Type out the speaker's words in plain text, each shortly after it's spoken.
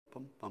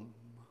Bum, bum,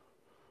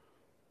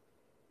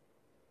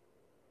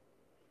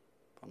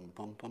 bum,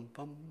 bum, bum,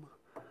 bum.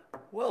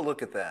 Well,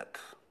 look at that.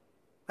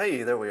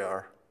 Hey, there we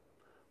are.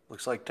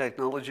 Looks like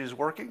technology's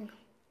working.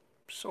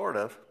 Sort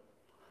of.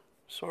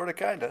 Sort of,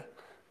 kinda.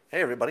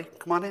 Hey, everybody,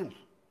 come on in.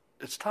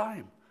 It's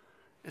time.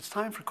 It's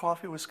time for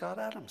Coffee with Scott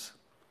Adams.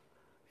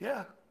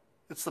 Yeah,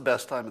 it's the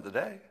best time of the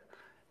day.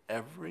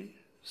 Every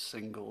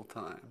single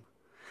time.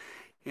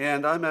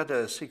 And I'm at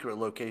a secret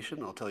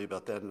location. I'll tell you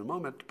about that in a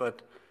moment.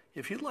 But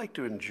if you'd like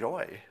to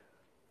enjoy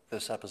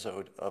this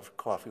episode of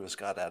Coffee with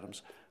Scott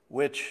Adams,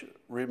 which,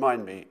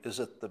 remind me, is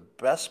it the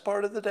best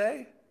part of the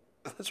day?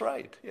 That's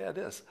right. Yeah, it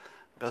is.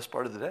 Best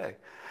part of the day.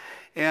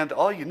 And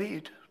all you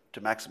need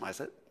to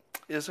maximize it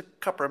is a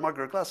cup or a mug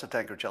or a glass, a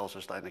tankard, chalice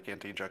or stein, a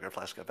canteen, jug or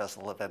flask, a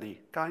vessel of any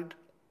kind.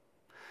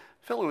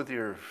 Fill it with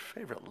your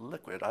favorite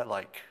liquid. I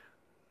like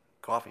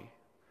coffee.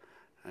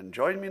 And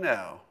join me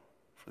now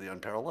for the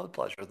unparalleled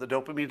pleasure, the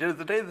dopamine hit of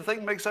the day, the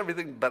thing makes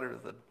everything better.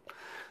 The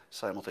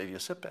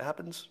simultaneous sip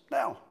happens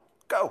now.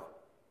 Go.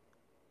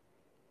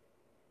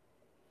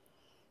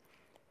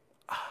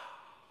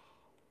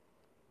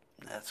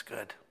 That's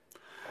good.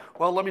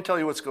 Well, let me tell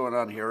you what's going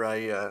on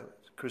here.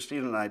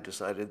 Christine and I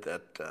decided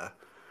that,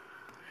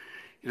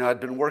 I'd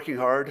been working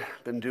hard,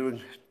 been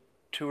doing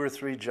 2 or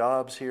 3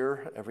 jobs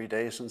here every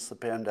day since the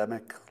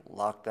pandemic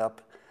locked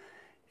up.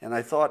 And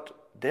I thought,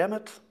 damn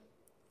it,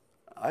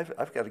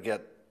 I've got to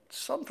get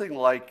something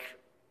like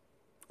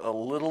a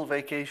little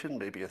vacation,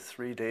 maybe a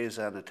 3 days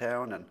out of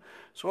town. And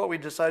so what we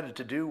decided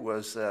to do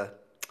was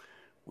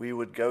we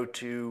would go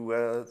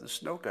to the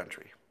snow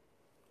country.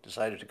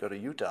 Decided to go to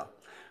Utah,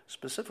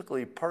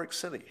 specifically Park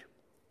City.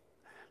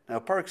 Now,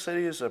 Park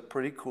City is a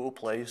pretty cool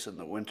place in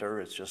the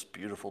winter. It's just a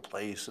beautiful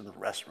place and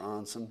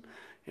restaurants, and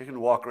you can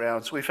walk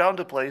around. So we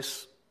found a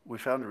place, we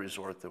found a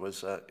resort that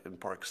was in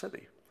Park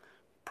City.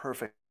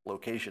 Perfect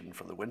location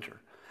for the winter.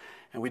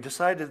 And we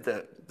decided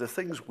that the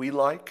things we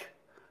like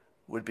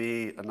would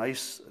be a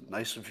nice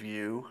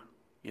view,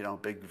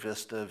 big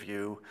vista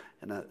view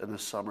in a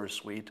summer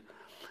suite.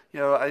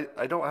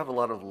 I don't have a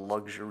lot of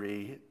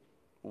luxury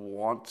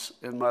wants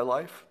in my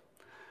life,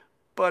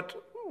 but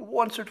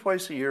once or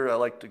twice a year I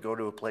like to go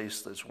to a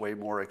place that's way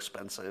more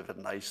expensive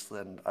and nice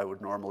than I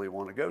would normally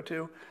want to go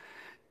to,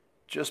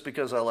 just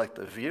because I like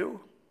the view.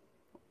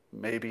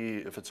 Maybe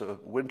if it's a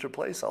winter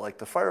place, I like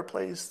the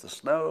fireplace, the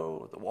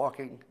snow, the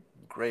walking.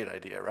 Great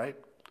idea, right?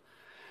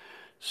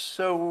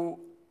 So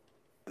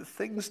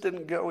things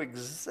didn't go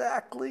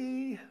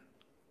exactly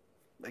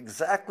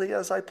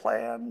as I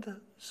planned.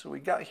 So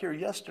we got here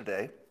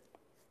yesterday,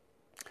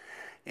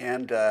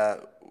 and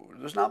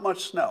there's not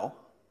much snow.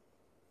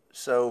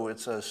 So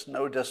it's a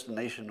snow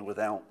destination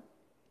without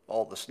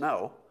all the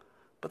snow.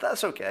 But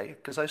that's okay,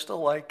 because I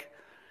still like,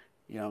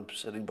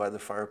 sitting by the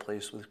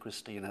fireplace with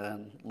Christina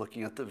and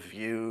looking at the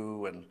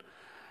view.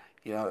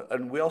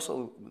 And we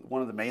also,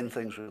 one of the main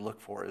things we look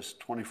for is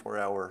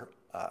 24-hour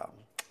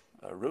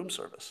room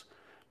service.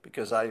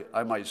 Because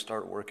I might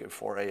start work at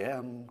 4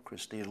 a.m.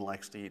 Christina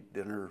likes to eat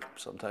dinner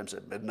sometimes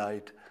at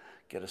midnight,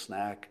 get a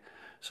snack.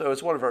 So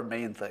it's one of our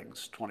main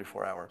things,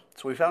 24-hour.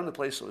 So we found a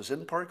place that was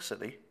in Park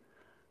City.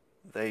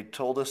 They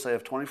told us they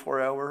have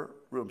 24-hour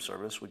room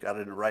service. We got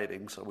it in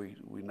writing, so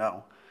we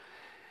know.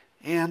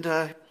 And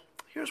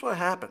here's what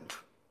happened.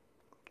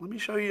 Let me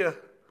show you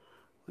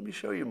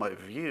my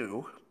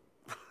view.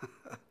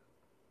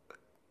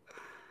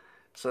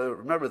 So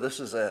remember, this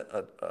is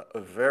a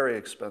very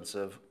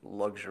expensive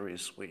luxury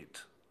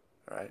suite,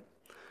 all right?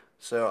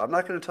 So I'm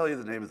not going to tell you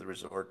the name of the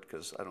resort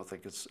because I don't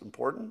think it's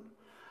important.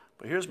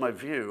 But here's my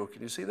view.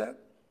 Can you see that?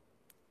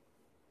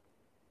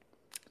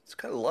 It's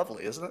kind of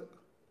lovely, isn't it?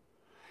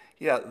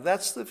 Yeah,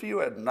 that's the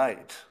view at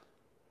night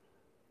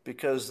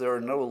because there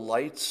are no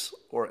lights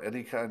or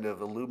any kind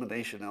of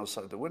illumination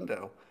outside the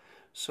window.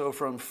 So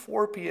from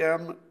 4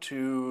 p.m.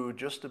 to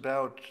just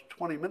about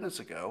 20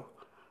 minutes ago,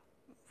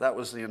 that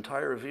was the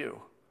entire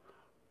view.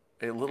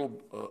 A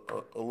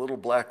little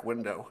black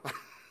window.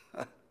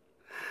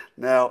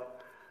 Now,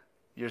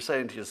 you're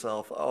saying to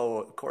yourself, oh,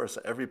 of course,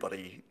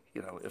 everybody,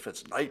 if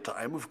it's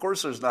nighttime, of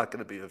course there's not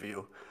going to be a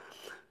view.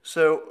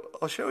 So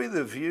I'll show you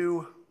the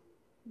view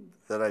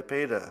that I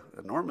paid an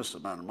enormous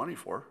amount of money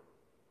for.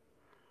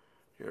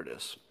 Here it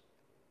is.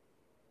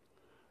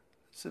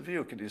 It's the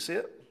view. Can you see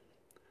it?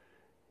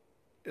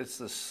 It's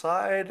the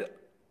side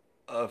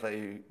of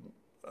a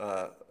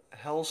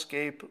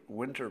hellscape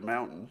winter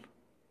mountain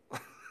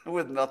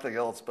with nothing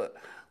else but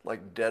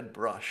like dead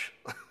brush.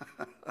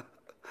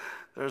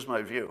 There's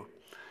my view.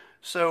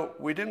 So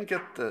we didn't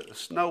get the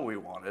snow we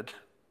wanted,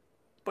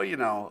 but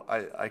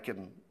I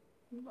can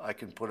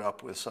put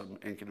up with some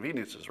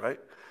inconveniences, right?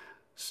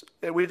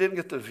 And we didn't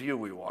get the view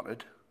we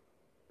wanted.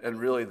 And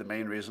really the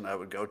main reason I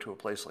would go to a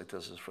place like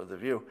this is for the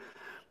view.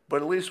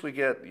 But at least we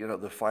get,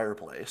 the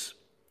fireplace.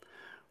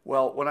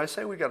 Well, when I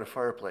say we got a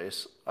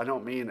fireplace, I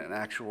don't mean an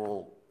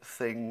actual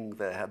thing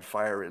that had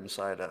fire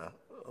inside a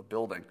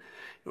building.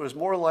 It was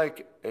more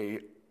like a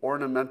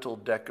ornamental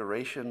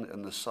decoration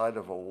in the side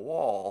of a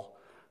wall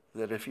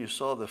that if you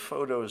saw the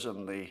photos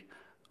on the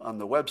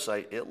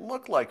website, it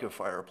looked like a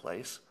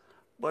fireplace,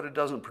 but it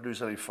doesn't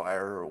produce any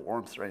fire or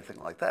warmth or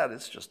anything like that.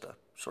 It's just a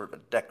sort of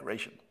a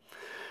decoration.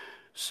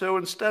 So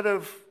instead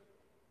of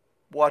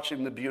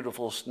watching the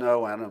beautiful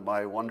snow and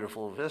my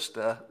wonderful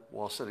vista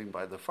while sitting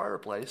by the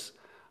fireplace,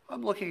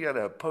 I'm looking at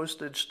a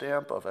postage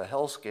stamp of a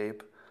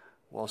hellscape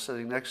while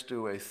sitting next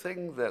to a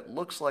thing that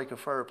looks like a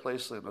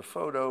fireplace in a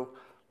photo,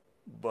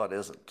 but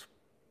isn't.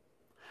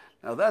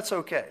 Now that's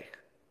okay,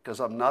 because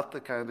I'm not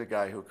the kind of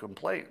guy who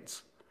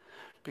complains.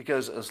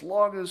 Because as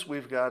long as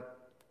we've got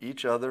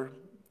each other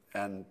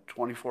and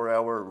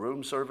 24-hour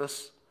room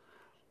service,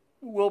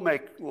 we'll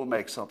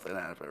make something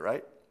out of it,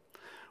 right?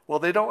 Well,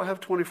 they don't have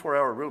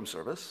 24-hour room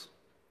service,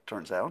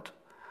 turns out.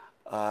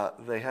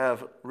 They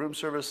have room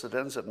service that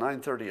ends at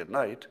 9:30 at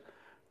night,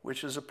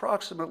 which is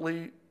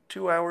approximately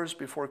 2 hours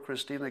before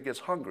Christina gets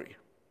hungry.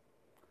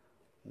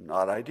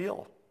 Not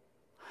ideal.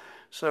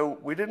 So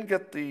we didn't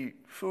get the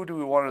food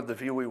we wanted, the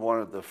view we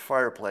wanted, the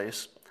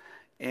fireplace,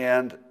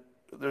 and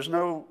there's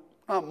not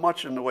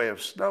much in the way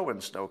of snow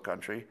in snow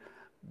country,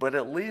 but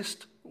at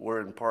least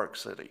we're in Park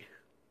City.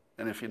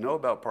 And if you know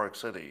about Park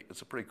City,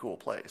 it's a pretty cool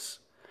place.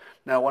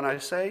 Now, when I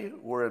say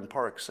we're in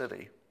Park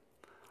City,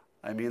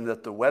 I mean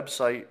that the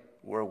website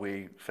where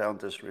we found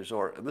this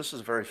resort, and this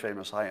is a very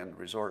famous high-end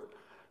resort,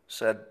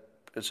 said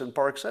it's in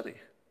Park City.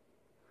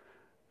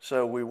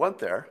 So we went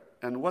there,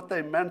 and what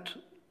they meant,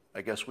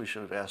 I guess we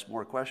should have asked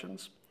more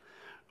questions.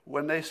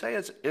 When they say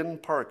it's in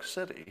Park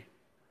City,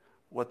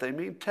 what they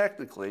mean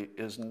technically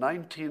is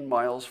 19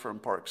 miles from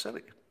Park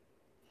City,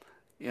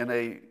 in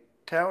a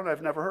town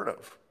I've never heard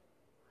of.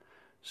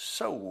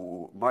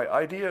 So my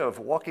idea of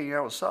walking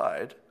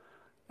outside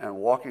and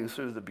walking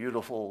through the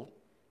beautiful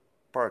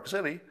Park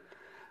City,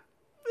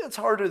 it's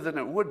harder than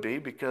it would be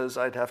because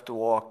I'd have to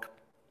walk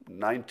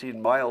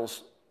 19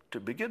 miles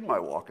to begin my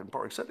walk in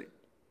Park City.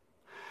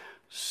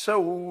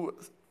 So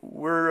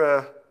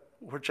we're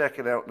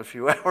checking out in a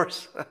few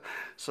hours.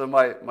 So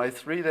my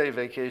 3-day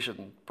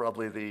vacation,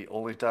 probably the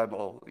only time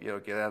I'll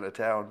get out of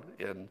town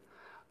in,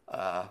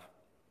 I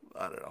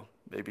don't know,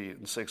 maybe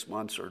in 6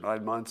 months or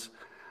 9 months.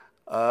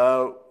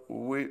 My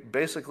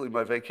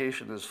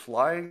vacation is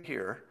flying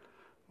here,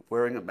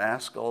 wearing a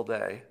mask all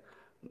day,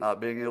 not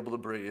being able to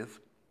breathe,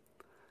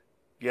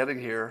 getting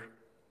here,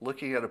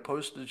 looking at a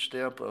postage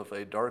stamp of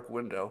a dark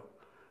window,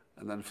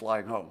 and then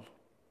flying home.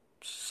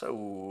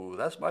 So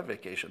that's my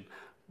vacation.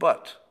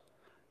 But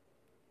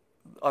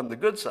on the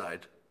good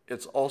side,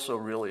 it's also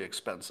really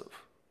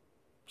expensive.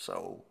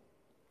 So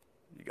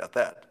you got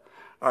that.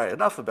 All right,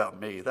 enough about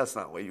me. That's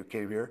not why you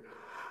came here.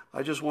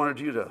 I just wanted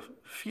you to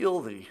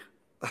feel the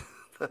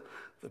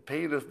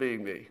pain of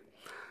being me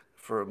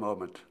for a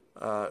moment.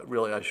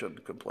 Really, I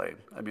shouldn't complain.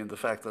 I mean, the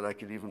fact that I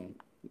can even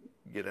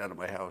get out of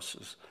my house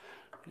is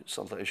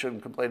something I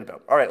shouldn't complain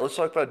about. All right, let's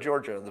talk about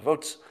Georgia. The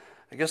votes,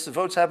 I guess the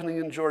vote's happening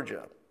in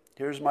Georgia.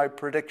 Here's my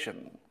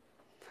prediction.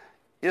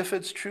 If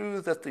it's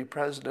true that the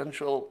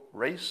presidential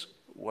race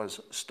was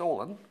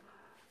stolen,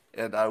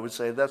 and I would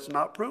say that's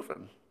not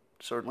proven,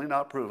 certainly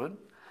not proven,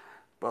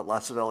 but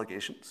lots of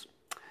allegations.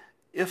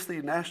 If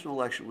the national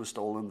election was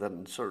stolen,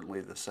 then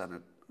certainly the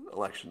Senate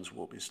elections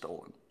will be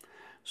stolen.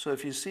 So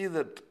if you see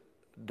that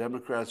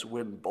Democrats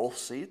win both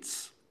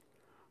seats,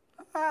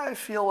 I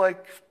feel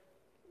like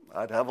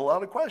I'd have a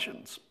lot of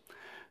questions.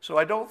 So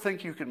I don't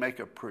think you can make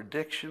a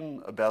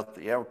prediction about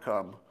the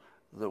outcome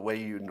the way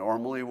you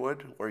normally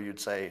would, where you'd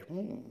say,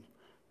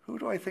 who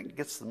do I think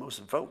gets the most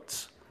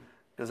votes?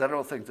 Because I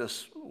don't think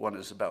this one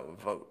is about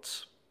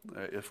votes.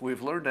 If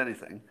we've learned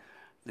anything,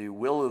 the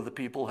will of the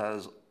people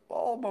has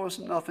almost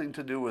nothing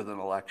to do with an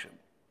election.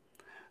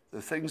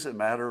 The things that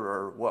matter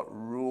are what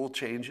rule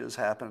changes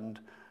happened,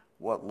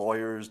 what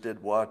lawyers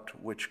did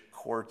what, which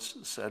courts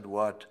said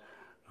what,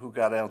 who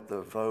got out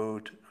the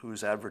vote,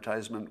 whose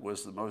advertisement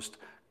was the most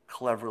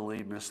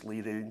cleverly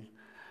misleading.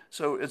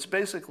 So it's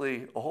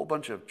basically a whole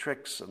bunch of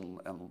tricks and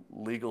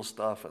legal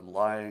stuff and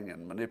lying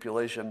and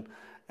manipulation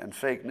and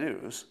fake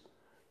news.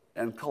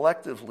 And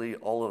collectively,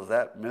 all of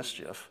that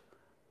mischief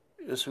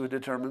is who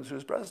determines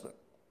who's president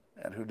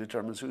and who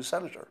determines who's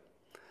senator.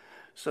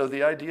 So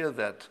the idea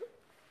that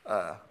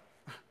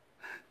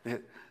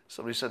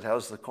somebody said,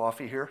 how's the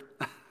coffee here?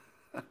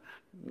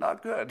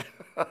 Not good.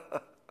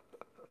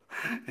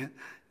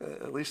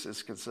 At least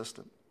it's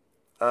consistent.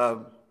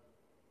 And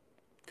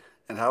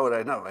how would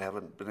I know? I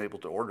haven't been able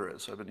to order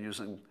it, so I've been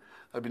using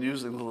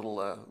the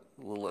little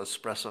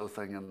espresso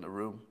thing in the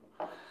room.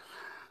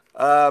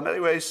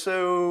 Anyway,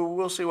 so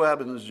we'll see what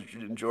happens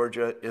in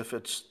Georgia. If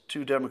it's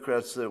 2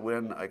 Democrats that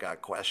win, I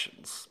got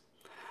questions.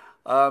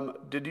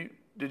 Did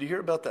you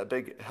hear about that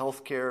big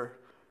healthcare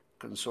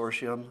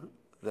consortium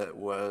that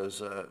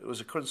was it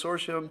was a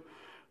consortium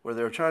where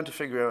they were trying to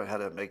figure out how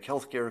to make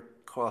healthcare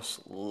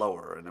costs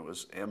lower, and it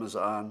was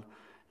Amazon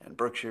and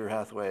Berkshire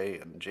Hathaway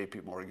and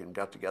JP Morgan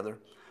got together.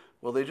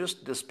 Well, they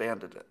just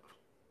disbanded it.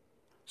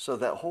 So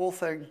that whole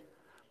thing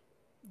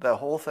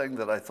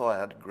that I thought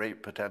had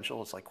great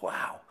potential, it's like,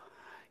 wow,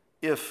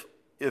 if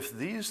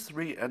these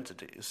 3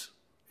 entities,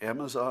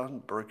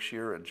 Amazon,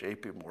 Berkshire, and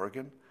JP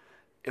Morgan,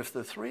 if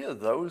the 3 of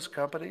those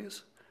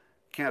companies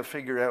can't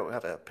figure out how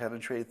to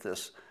penetrate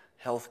this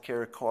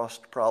healthcare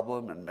cost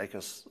problem and make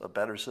us a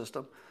better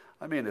system.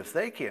 I mean, if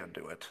they can't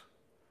do it,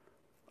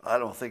 I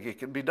don't think it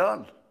can be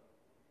done.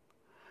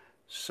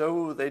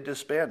 So they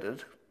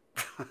disbanded.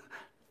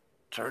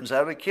 Turns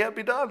out it can't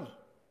be done.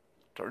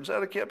 Turns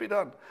out it can't be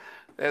done.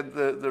 And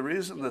the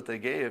reason that they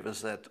gave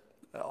is that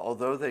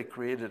although they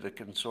created a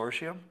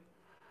consortium,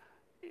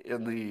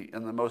 in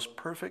the most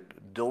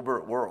perfect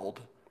Dilbert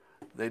world,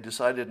 they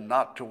decided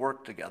not to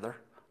work together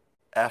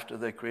after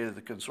they created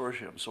the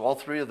consortium. So all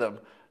three of them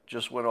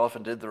just went off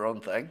and did their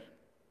own thing.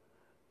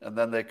 And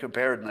then they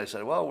compared and they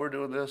said, well, we're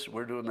doing this,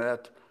 we're doing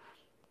that.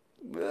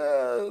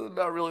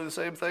 Not really the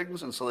same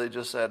things. And so they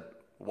just said,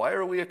 why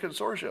are we a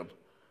consortium?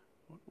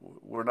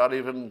 We're not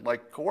even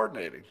like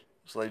coordinating.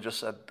 So they just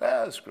said,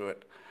 screw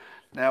it.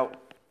 Now,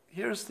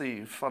 here's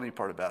the funny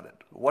part about it.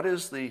 What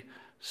is the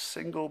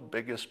single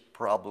biggest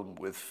problem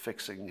with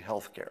fixing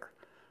healthcare?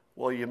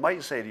 Well, you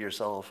might say to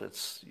yourself,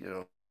 it's,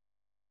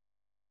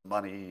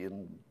 money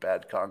and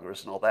bad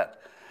Congress and all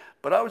that.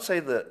 But I would say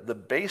the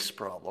base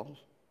problem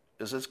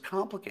is it's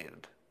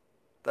complicated.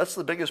 That's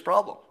the biggest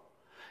problem.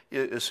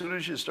 As soon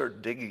as you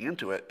start digging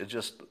into it,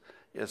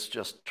 it's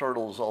just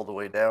turtles all the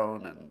way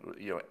down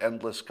and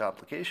endless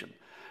complication.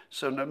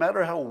 So no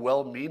matter how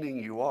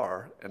well-meaning you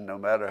are and no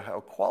matter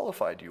how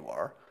qualified you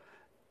are,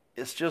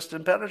 it's just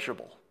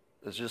impenetrable.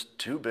 It's just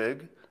too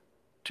big,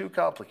 too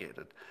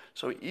complicated.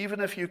 So even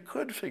if you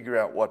could figure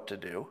out what to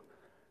do,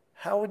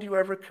 how would you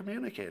ever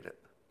communicate it?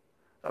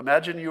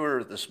 Imagine you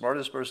were the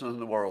smartest person in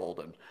the world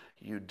and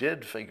you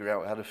did figure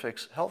out how to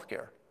fix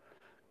healthcare.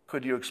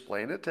 Could you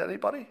explain it to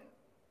anybody?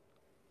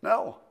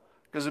 No,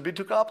 because it'd be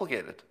too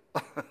complicated.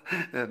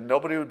 And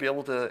nobody would be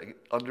able to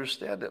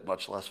understand it,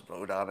 much less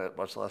vote on it,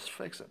 much less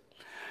fix it.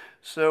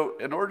 So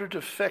in order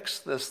to fix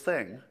this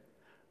thing,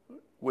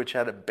 which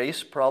had a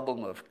base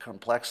problem of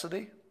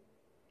complexity,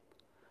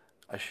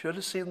 I should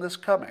have seen this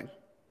coming.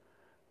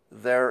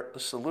 Their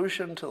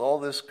solution to all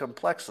this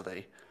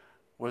complexity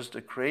was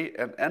to create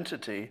an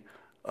entity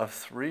of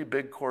three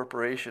big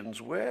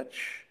corporations,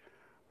 which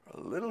are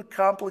a little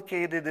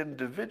complicated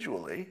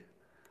individually,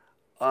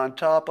 on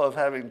top of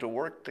having to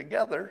work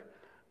together,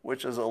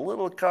 which is a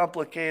little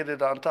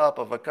complicated on top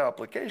of a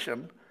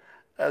complication,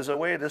 as a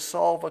way to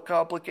solve a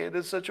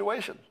complicated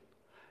situation.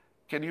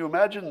 Can you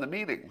imagine the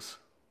meetings?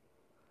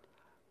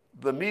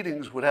 The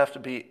meetings would have to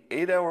be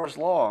 8 hours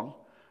long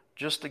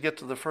just to get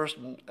to the first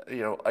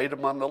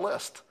item on the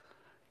list,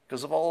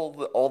 because of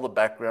all the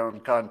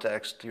background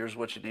context. Here's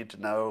what you need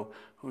to know,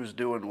 who's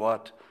doing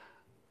what.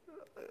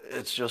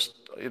 It's just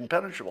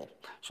impenetrable.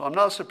 So I'm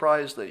not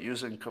surprised that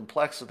using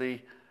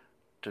complexity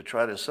to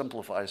try to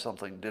simplify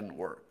something didn't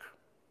work.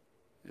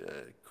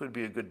 It could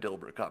be a good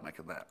Dilbert comic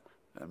in that.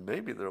 And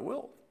maybe there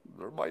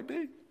might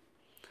be.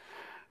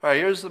 All right,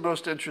 here's the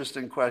most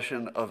interesting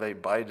question of a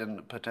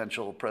Biden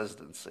potential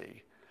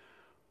presidency.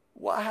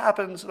 What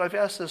happens, and I've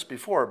asked this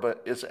before,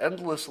 but it's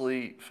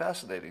endlessly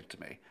fascinating to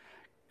me,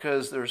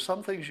 because there are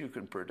some things you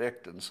can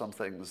predict and some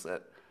things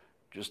that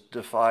just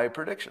defy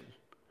prediction.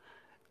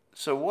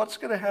 So what's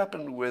going to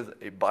happen with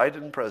a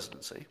Biden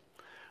presidency,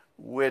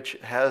 which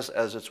has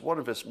as one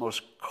of its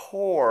most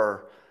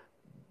core,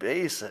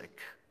 basic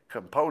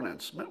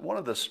components, one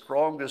of the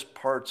strongest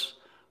parts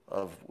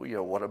of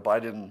what a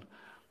Biden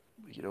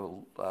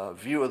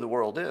view of the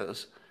world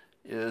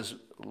is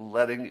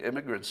letting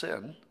immigrants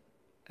in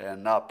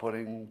and not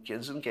putting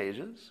kids in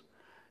cages,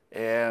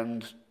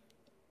 and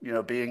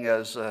being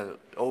as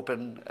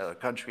open a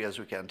country as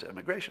we can to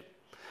immigration.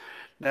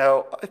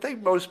 Now, I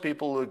think most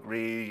people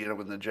agree,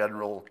 with the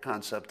general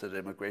concept that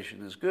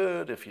immigration is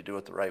good if you do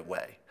it the right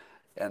way,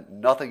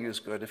 and nothing is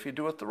good if you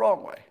do it the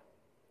wrong way.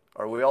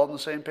 Are we all on the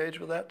same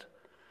page with that?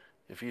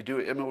 If you do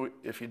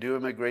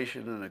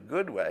immigration in a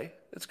good way,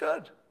 it's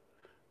good.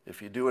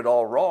 If you do it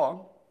all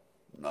wrong,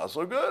 not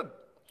so good.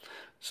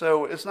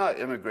 So it's not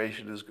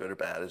immigration is good or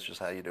bad, it's just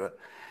how you do it.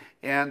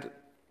 And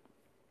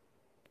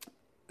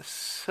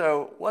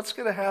so what's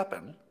going to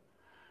happen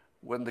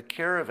when the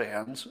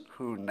caravans,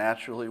 who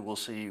naturally will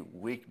see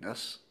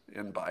weakness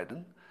in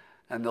Biden,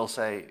 and they'll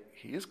say,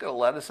 he's going to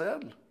let us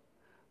in?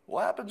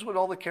 What happens when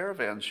all the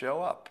caravans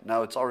show up?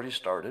 Now, it's already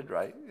started,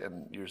 right?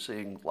 And you're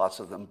seeing lots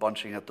of them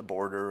bunching at the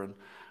border, and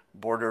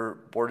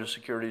border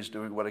security is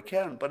doing what it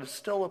can, but it's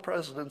still a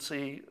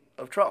presidency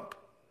of Trump,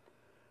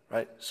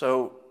 right?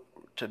 So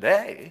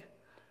today,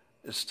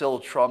 it's still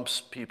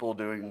Trump's people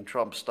doing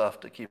Trump stuff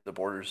to keep the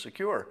borders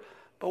secure.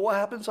 But what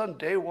happens on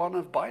day one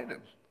of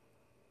Biden?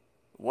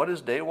 What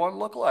does day one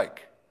look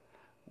like?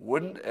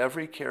 Wouldn't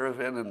every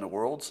caravan in the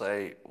world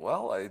say,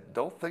 well, I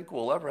don't think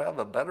we'll ever have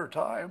a better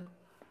time?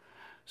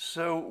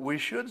 So we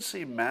should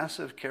see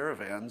massive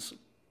caravans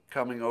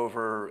coming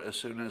over as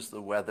soon as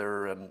the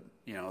weather and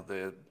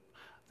the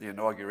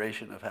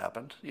inauguration have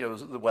happened.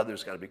 The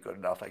weather's got to be good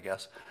enough, I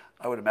guess.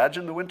 I would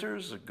imagine the winter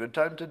is a good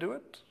time to do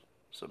it,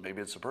 so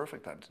maybe it's the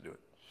perfect time to do it.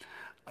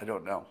 I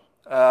don't know.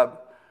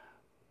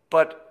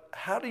 But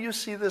how do you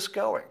see this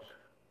going?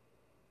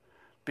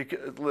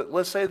 Because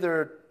let's say there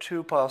are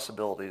two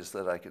possibilities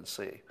that I can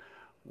see.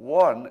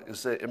 One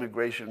is that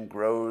immigration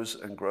grows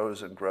and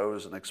grows and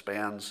grows and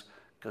expands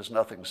because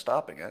nothing's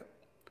stopping it.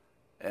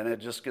 And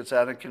it just gets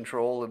out of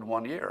control in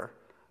 1 year,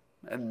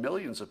 and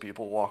millions of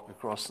people walk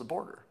across the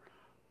border.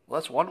 Well,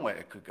 that's one way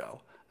it could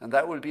go. And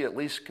that would be at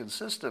least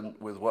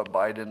consistent with what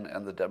Biden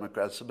and the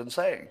Democrats have been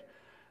saying,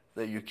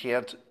 that you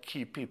can't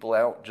keep people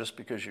out just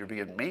because you're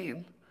being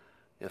mean.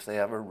 If they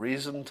have a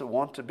reason to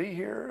want to be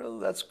here,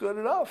 that's good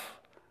enough.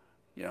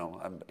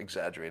 I'm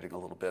exaggerating a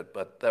little bit,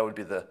 but that would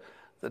be the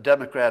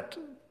Democrat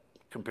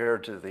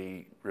compared to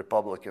the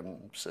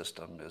Republican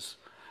system is,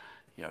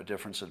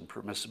 difference in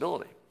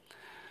permissibility.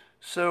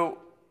 So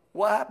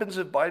what happens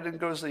if Biden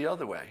goes the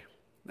other way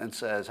and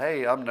says,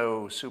 hey, I'm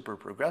no super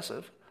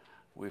progressive.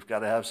 We've got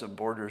to have some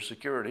border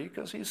security,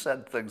 because he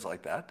said things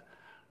like that.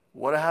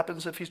 What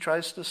happens if he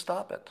tries to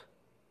stop it?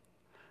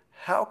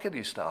 How can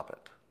he stop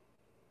it?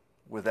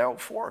 Without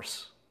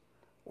force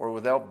or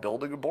without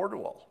building a border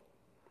wall?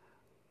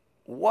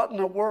 What in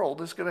the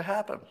world is going to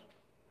happen?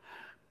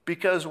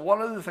 Because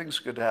one of the things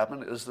that could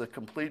happen is the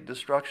complete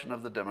destruction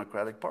of the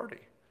Democratic Party.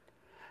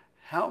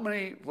 How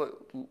many,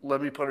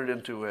 let me put it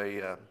into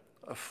a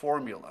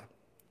formula.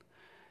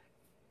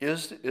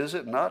 Is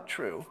it not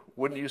true?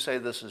 Wouldn't you say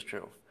this is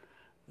true?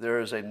 There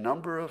is a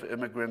number of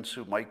immigrants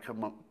who might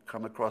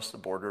come across the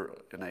border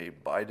in a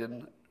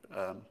Biden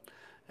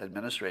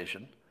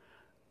administration.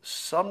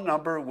 Some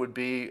number would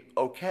be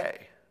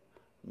okay,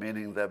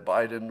 meaning that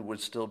Biden would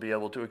still be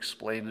able to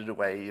explain it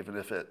away, even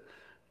if it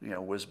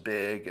was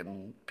big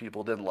and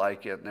people didn't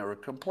like it and they were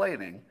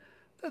complaining.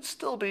 That'd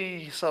still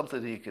be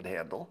something he could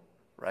handle,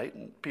 right?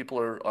 And people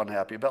are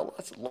unhappy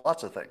about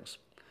lots of things.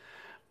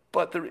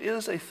 But there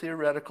is a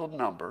theoretical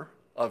number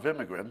of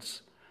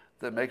immigrants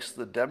that makes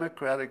the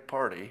Democratic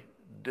Party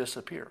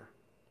disappear.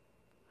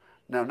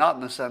 Now, not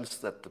in the sense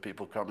that the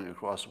people coming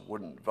across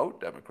wouldn't vote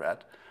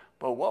Democrat,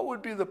 but what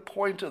would be the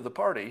point of the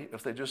party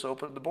if they just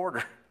opened the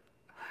border?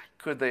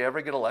 Could they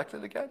ever get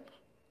elected again?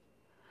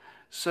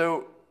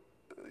 So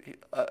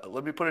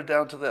let me put it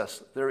down to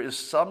this. There is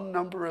some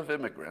number of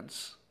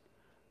immigrants,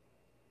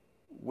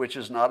 which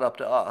is not up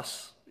to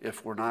us.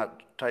 If we're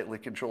not tightly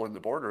controlling the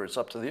border, it's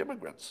up to the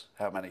immigrants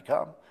how many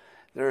come.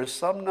 There is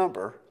some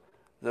number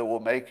that will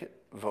make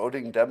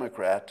voting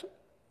Democrat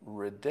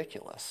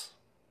ridiculous.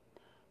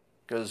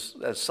 Because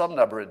as some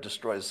number, it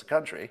destroys the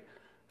country.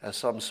 As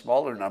some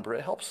smaller number,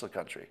 it helps the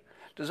country.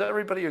 Does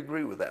everybody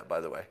agree with that, by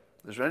the way?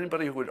 Is there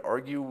anybody who would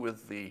argue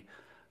with the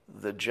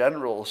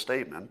general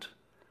statement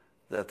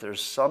that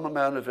there's some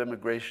amount of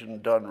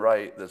immigration done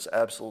right that's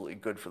absolutely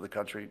good for the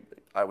country?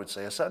 I would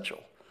say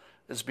essential.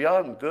 It's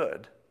beyond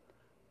good.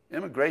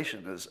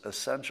 Immigration is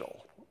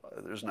essential.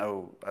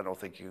 I don't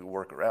think you can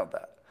work around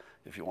that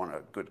if you want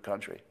a good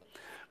country.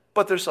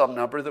 But there's some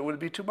number that would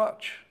be too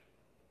much.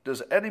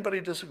 Does anybody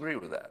disagree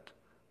with that?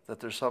 That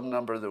there's some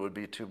number that would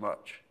be too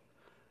much?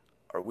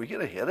 Are we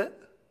going to hit it?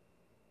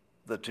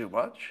 The too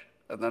much?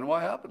 And then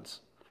what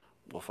happens?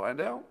 We'll find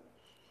out.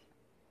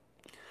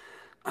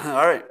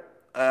 All right.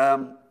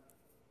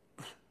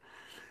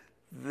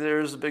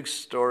 There's a big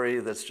story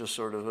that's just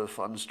sort of a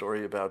fun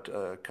story about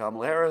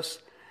Kamala Harris.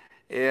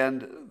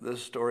 And the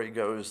story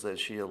goes that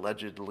she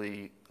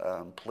allegedly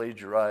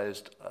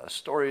plagiarized a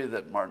story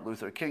that Martin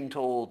Luther King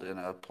told in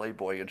a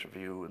Playboy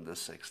interview in the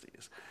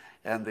 60s.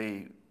 And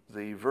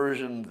the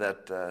version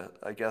that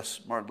I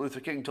guess Martin Luther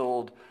King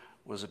told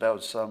was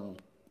about some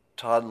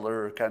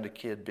toddler kind of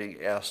kid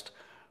being asked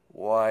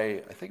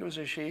why, I think it was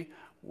a she,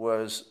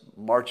 was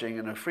marching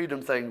in a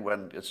freedom thing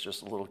when it's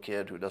just a little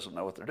kid who doesn't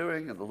know what they're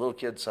doing. And the little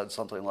kid said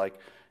something like,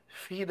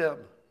 "Freedom,"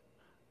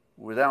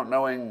 without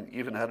knowing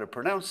even how to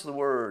pronounce the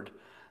word.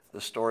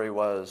 The story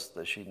was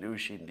that she knew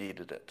she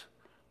needed it.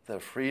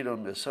 That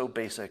freedom is so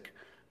basic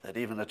that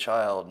even a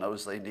child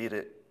knows they need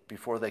it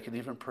before they can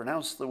even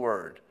pronounce the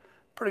word.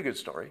 Pretty good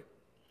story.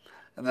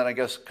 And then I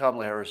guess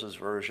Kamala Harris's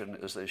version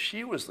is that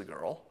she was the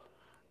girl,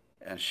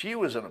 and she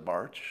was in a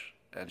march,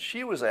 and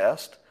she was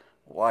asked,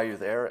 "Why are you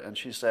there?" And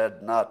she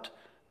said, not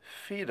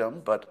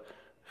freedom, but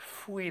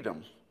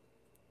freedom.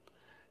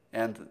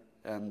 And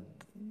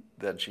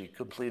then she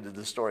completed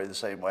the story the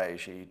same way.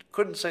 She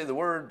couldn't say the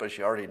word, but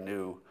she already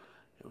knew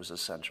it was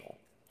essential.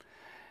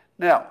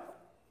 Now,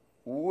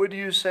 would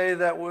you say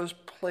that was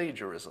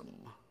plagiarism?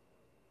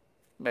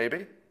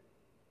 Maybe.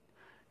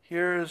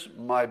 Here's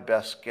my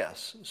best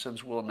guess,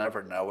 since we'll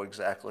never know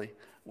exactly.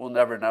 We'll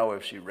never know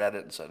if she read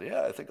it and said,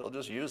 "Yeah, I think I'll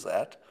just use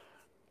that."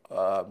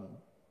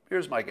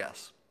 Here's my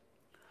guess.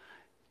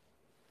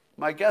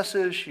 My guess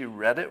is she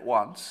read it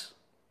once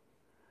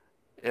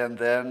and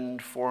then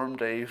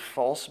formed a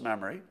false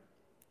memory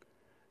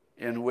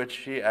in which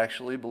she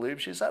actually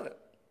believed she said it.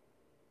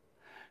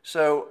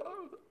 So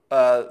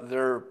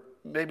there are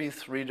maybe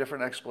three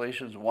different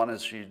explanations. One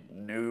is she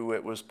knew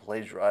it was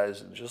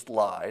plagiarized and just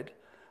lied.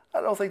 I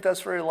don't think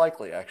that's very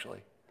likely,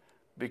 actually,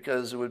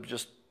 because it would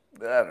just,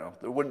 I don't know,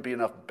 there wouldn't be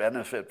enough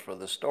benefit for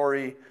the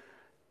story.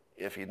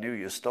 If you knew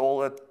you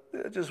stole it,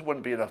 it just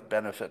wouldn't be enough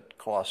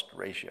benefit-cost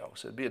ratio.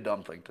 So it'd be a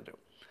dumb thing to do.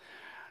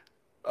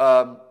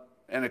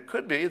 And it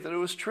could be that it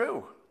was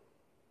true,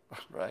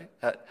 right?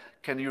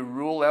 Can you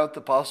rule out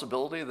the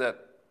possibility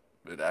that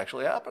it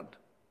actually happened?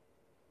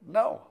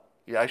 No,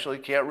 You actually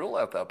can't rule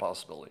out that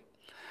possibility.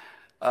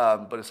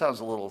 But it sounds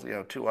a little,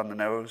 too on the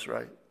nose,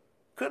 right?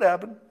 Could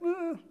happen.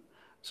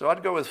 So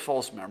I'd go with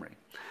false memory.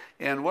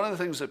 And one of the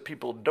things that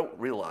people don't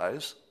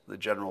realize, the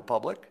general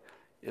public,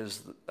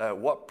 is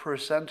what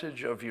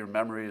percentage of your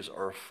memories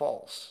are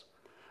false.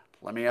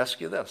 Let me ask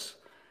you this.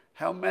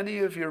 How many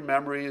of your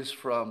memories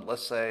from,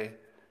 let's say,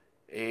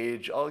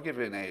 I'll give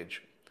you an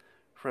age,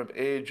 from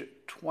age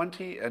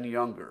 20 and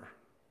younger,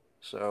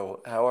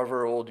 so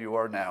however old you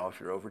are now, if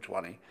you're over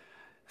 20,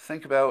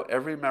 think about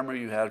every memory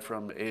you had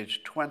from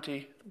age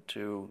 20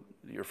 to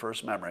your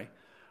first memory.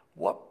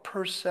 What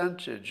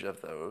percentage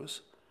of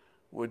those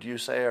would you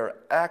say are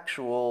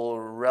actual,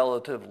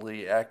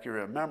 relatively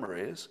accurate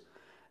memories?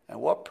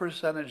 And what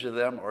percentage of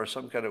them are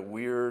some kind of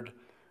weird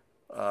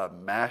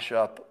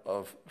mashup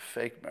of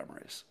fake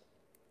memories?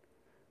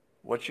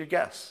 What's your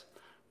guess?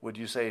 Would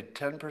you say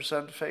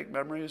 10% fake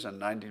memories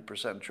and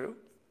 90% true?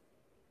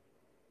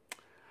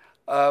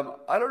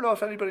 I don't know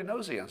if anybody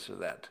knows the answer to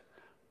that.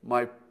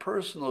 My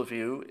personal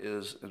view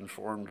is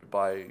informed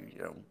by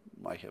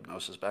my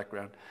hypnosis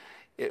background,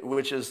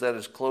 which is that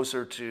it's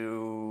closer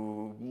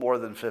to more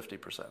than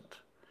 50%.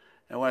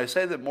 And when I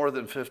say that more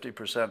than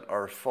 50%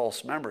 are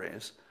false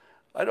memories,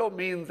 I don't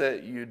mean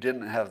that you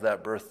didn't have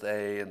that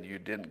birthday and you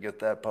didn't get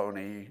that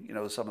pony,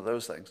 some of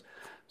those things.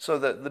 So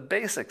that the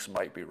basics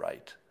might be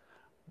right.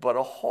 But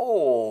a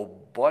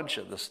whole bunch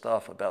of the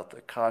stuff about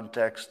the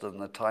context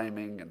and the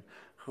timing and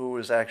who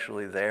was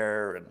actually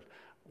there and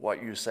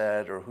what you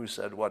said or who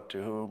said what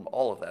to whom,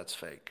 all of that's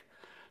fake.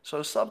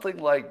 So something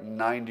like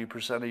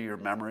 90% of your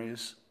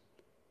memories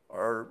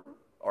are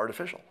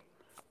artificial.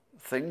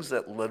 Things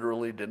that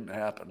literally didn't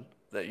happen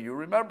that you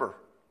remember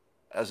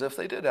as if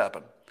they did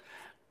happen.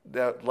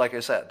 Now, like I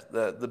said,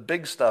 the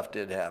big stuff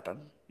did happen.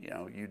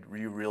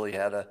 You really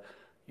had a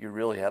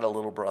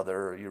little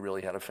brother, or you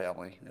really had a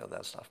family,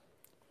 that stuff.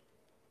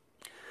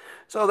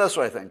 So that's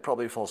what I think,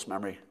 probably false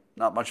memory.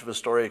 Not much of a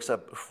story,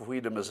 except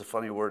freedom is a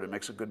funny word. It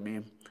makes a good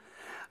meme.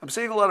 I'm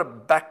seeing a lot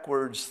of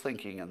backwards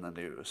thinking in the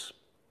news.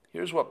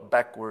 Here's what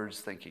backwards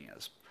thinking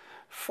is.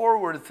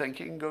 Forward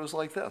thinking goes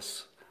like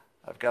this.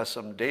 I've got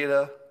some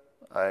data.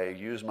 I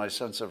use my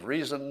sense of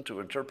reason to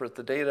interpret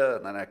the data,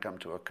 and then I come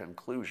to a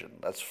conclusion.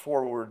 That's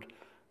forward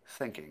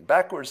thinking.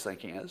 Backwards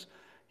thinking is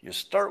you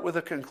start with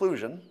a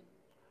conclusion,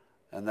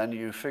 and then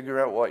you figure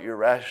out what your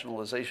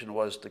rationalization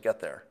was to get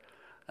there.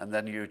 And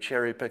then you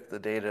cherry pick the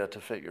data to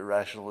fit your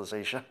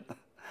rationalization.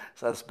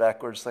 So that's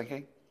backwards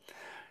thinking.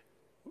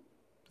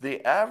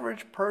 The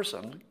average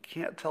person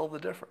can't tell the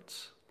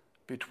difference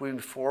between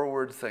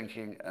forward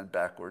thinking and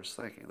backwards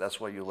thinking. That's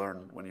what you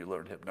learn when you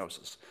learn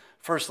hypnosis.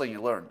 First thing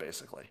you learn,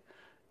 basically,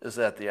 is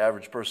that the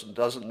average person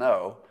doesn't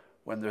know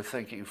when they're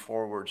thinking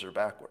forwards or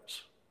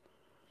backwards.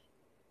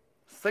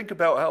 Think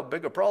about how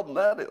big a problem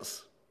that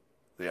is.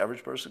 The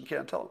average person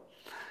can't tell.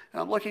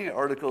 And I'm looking at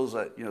articles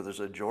that, there's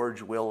a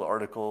George Will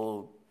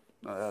article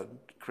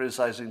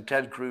criticizing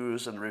Ted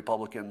Cruz and the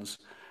Republicans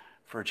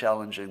for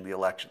challenging the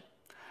election.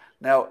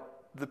 Now,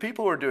 the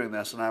people who are doing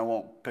this, and I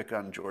won't pick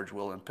on George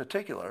Will in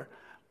particular,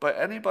 but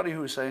anybody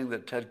who's saying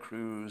that Ted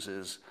Cruz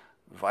is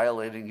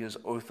violating his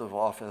oath of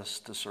office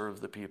to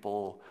serve the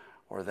people,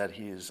 or that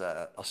he's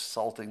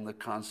assaulting the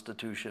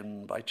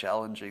Constitution by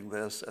challenging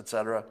this,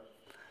 etc.,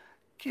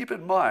 keep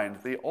in mind,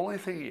 the only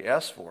thing he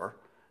asked for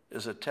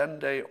is a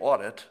 10-day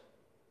audit,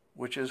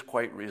 which is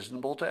quite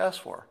reasonable to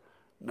ask for.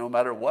 No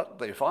matter what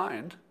they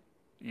find,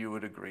 you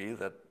would agree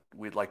that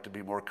we'd like to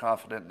be more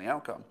confident in the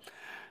outcome.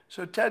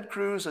 So Ted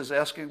Cruz is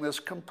asking this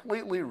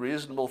completely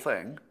reasonable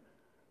thing.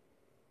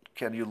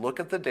 Can you look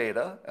at the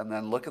data and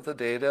then look at the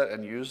data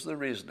and use the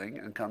reasoning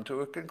and come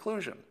to a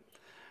conclusion?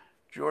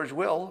 George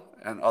Will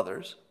and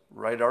others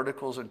write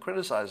articles and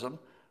criticize them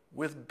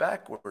with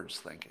backwards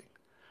thinking.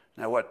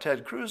 Now what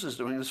Ted Cruz is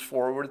doing is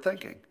forward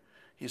thinking.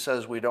 He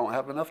says, we don't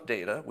have enough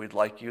data. We'd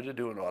like you to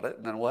do an audit,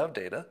 and then we'll have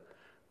data.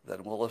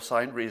 Then we'll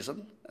assign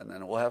reason, and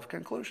then we'll have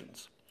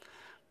conclusions.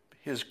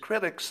 His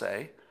critics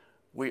say,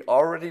 we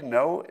already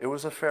know it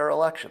was a fair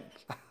election.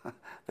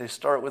 They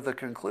start with the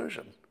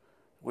conclusion.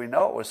 We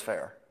know it was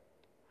fair.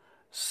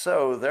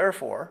 So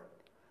therefore,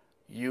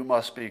 you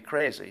must be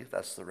crazy.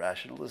 That's the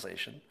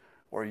rationalization.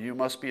 Or you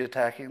must be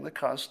attacking the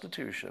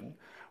Constitution.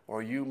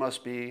 Or you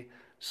must be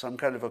some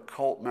kind of a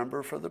cult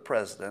member for the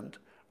president.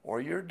 Or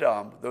you're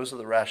dumb. Those are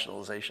the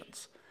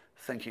rationalizations,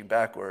 thinking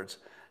backwards.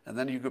 And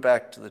then you go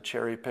back to the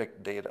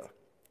cherry-picked data.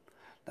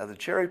 Now, the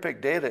cherry-picked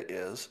data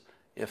is,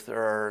 if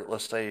there are,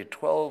 let's say,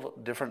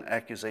 12 different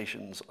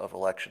accusations of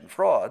election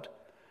fraud,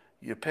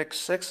 you pick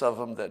 6 of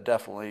them that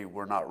definitely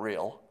were not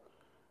real,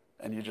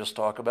 and you just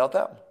talk about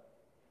them.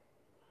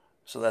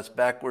 So that's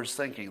backwards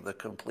thinking, the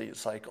complete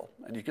cycle.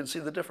 And you can see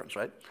the difference,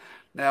 right?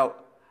 Now,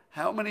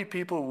 how many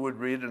people would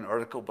read an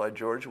article by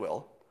George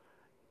Will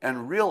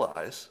and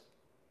realize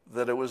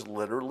that it was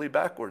literally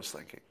backwards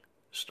thinking?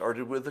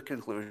 Started with the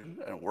conclusion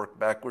and worked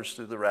backwards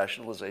through the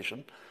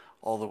rationalization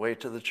all the way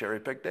to the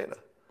cherry-picked data.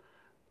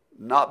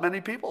 Not many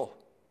people.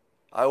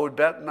 I would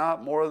bet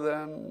not more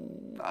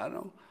than,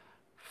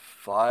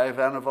 5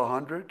 out of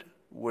 100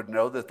 would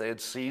know that they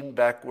had seen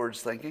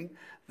backwards thinking.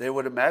 they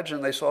would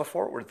imagine they saw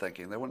forward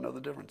thinking. They wouldn't know the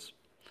difference.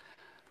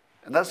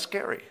 And that's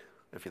scary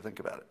if you think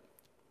about it.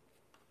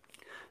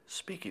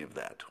 Speaking of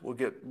that, we'll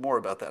get more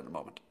about that in a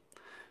moment.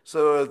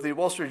 So the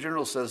Wall Street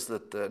Journal says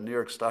that the New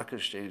York Stock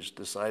Exchange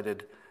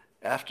decided,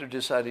 after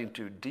deciding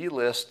to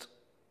delist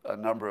a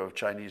number of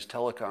Chinese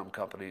telecom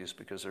companies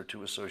because they're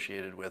too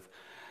associated with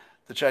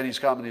the Chinese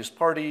Communist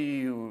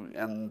Party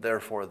and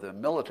therefore the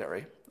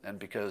military, and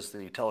because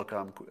the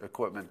telecom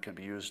equipment can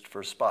be used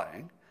for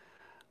spying,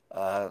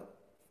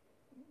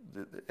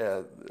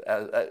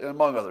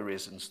 among other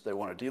reasons, they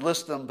want to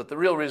delist them. But the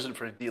real reason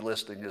for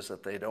delisting is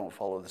that they don't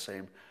follow the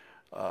same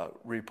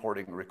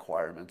reporting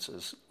requirements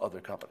as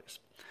other companies.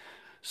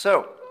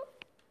 So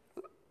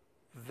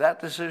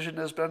that decision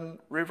has been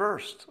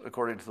reversed,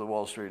 according to the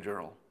Wall Street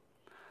Journal,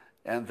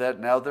 and that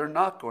now they're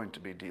not going to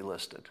be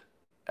delisted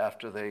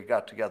after they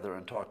got together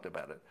and talked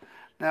about it.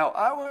 Now,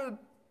 I would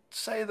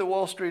say the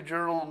Wall Street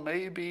Journal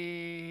may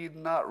be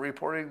not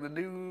reporting the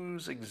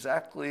news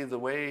exactly the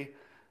way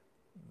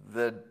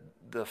that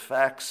the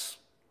facts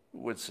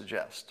would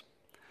suggest.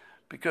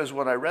 Because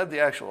when I read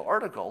the actual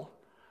article,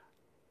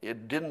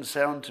 it didn't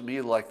sound to me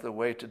like the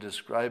way to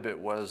describe it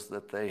was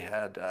that they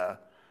had,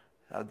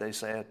 how'd they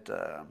say it,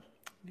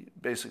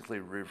 basically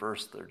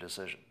reversed their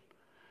decision.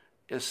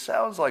 It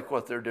sounds like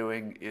what they're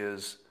doing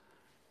is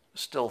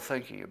still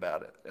thinking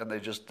about it, and they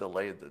just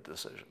delayed the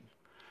decision.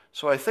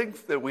 So I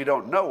think that we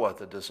don't know what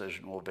the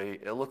decision will be.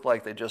 It looked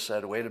like they just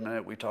said, wait a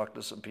minute, we talked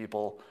to some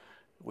people,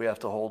 we have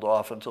to hold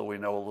off until we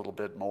know a little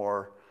bit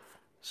more.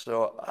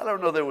 So I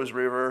don't know that it was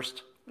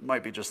reversed. It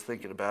might be just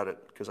thinking about it,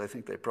 because I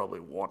think they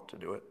probably want to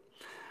do it.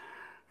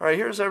 All right,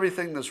 here's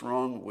everything that's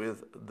wrong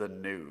with the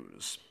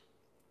news.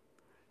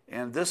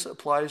 And this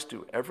applies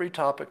to every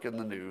topic in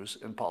the news,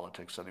 in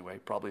politics anyway,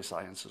 probably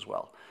science as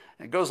well.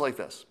 And it goes like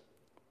this.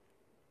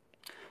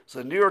 So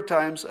the New York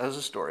Times has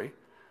a story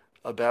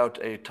about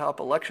a top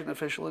election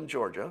official in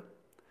Georgia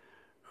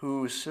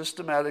who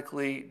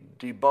systematically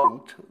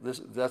debunked,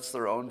 that's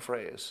their own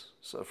phrase.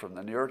 So from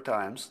the New York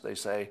Times, they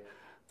say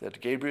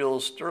that Gabriel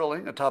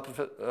Sterling, a top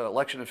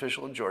election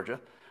official in Georgia,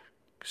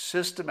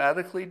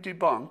 systematically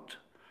debunked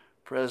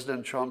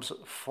President Trump's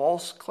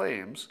false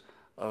claims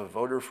of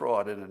voter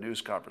fraud in a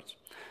news conference.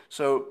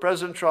 So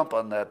President Trump,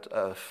 on that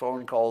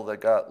phone call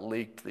that got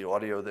leaked, the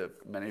audio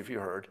that many of you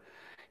heard,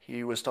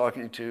 he was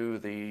talking to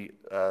the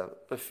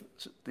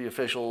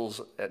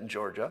officials in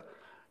Georgia,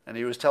 and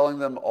he was telling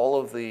them all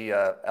of the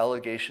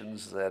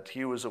allegations that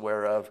he was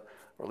aware of,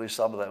 or at least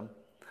some of them,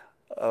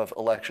 of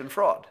election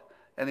fraud.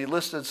 And he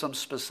listed some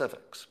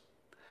specifics.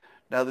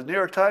 Now, the New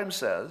York Times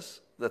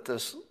says that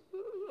this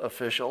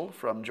official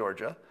from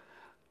Georgia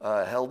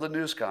held a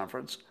news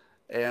conference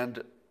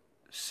and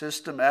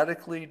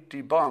systematically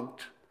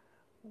debunked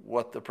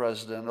what the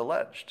president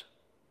alleged.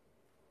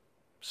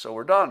 So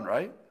we're done,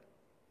 right?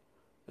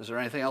 Is there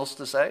anything else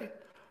to say?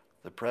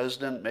 The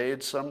president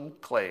made some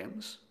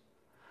claims.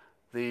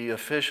 The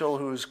official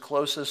who's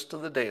closest to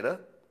the data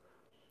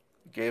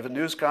gave a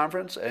news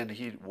conference, and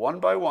he,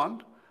 one by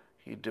one,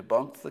 he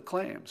debunked the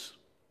claims,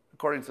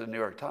 according to the New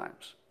York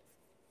Times.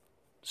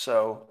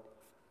 So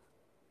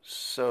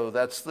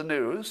that's the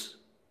news,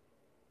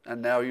 and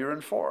now you're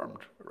informed,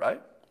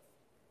 right?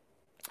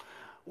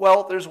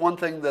 Well, there's one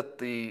thing that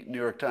the New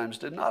York Times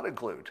did not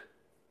include: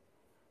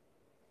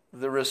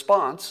 the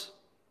response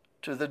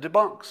to the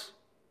debunks.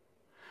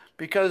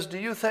 Because do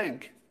you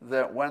think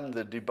that when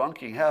the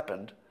debunking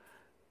happened,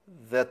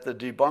 that the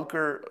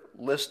debunker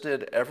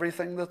listed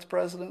everything that the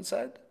president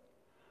said?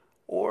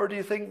 Or do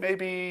you think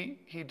maybe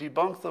he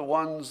debunked the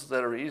ones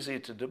that are easy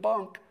to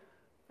debunk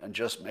and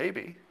just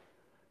maybe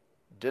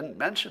didn't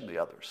mention the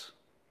others?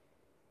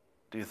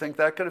 Do you think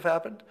that could have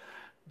happened?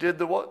 Did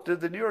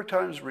the New York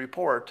Times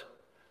report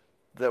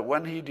that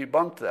when he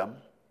debunked them,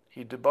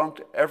 he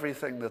debunked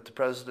everything that the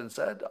president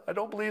said? I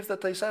don't believe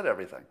that they said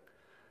everything.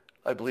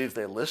 I believe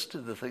they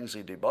listed the things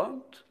he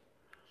debunked.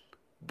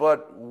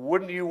 But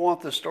wouldn't you want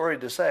the story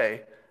to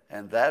say,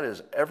 and that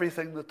is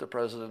everything that the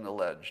president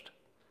alleged?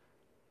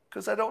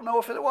 Because I don't know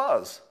if it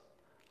was.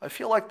 I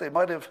feel like they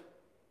might have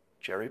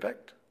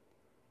cherry-picked.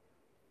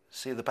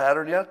 See the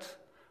pattern yet?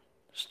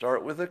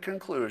 Start with a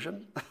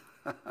conclusion,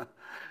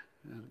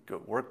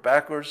 work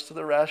backwards to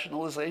the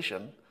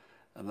rationalization,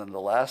 and then the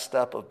last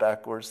step of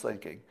backwards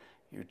thinking,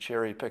 you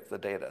cherry-pick the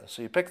data.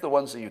 So you pick the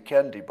ones that you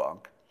can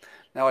debunk.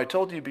 Now, I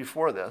told you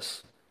before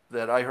this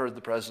that I heard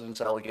the president's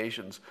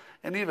allegations,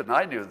 and even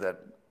I knew that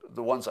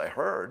the ones I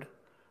heard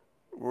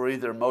were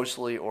either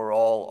mostly or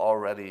all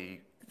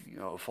already,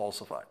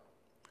 falsified.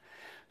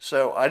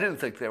 So I didn't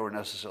think they were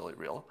necessarily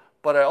real,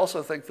 but I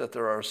also think that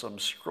there are some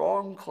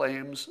strong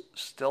claims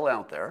still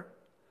out there,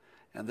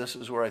 and this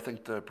is where I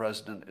think the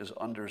president is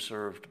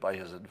underserved by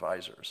his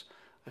advisors.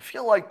 I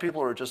feel like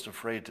people are just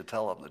afraid to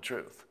tell him the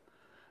truth.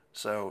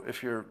 So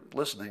if you're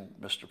listening,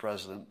 Mr.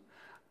 President,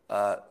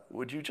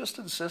 would you just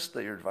insist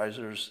that your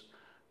advisors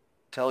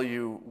tell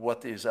you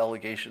what these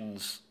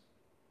allegations,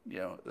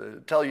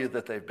 tell you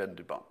that they've been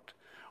debunked,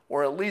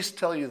 or at least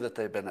tell you that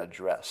they've been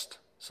addressed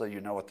so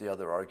you know what the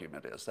other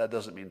argument is? That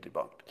doesn't mean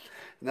debunked.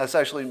 And that's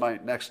actually my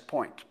next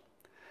point.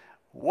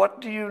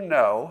 What do you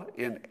know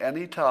in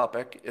any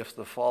topic if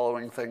the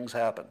following things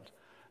happen?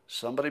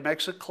 Somebody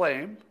makes a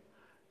claim,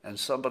 and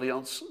somebody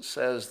else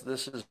says,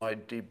 this is my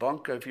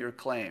debunk of your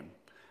claim.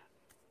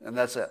 And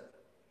that's it.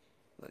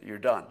 You're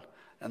done.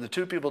 And the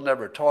two people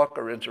never talk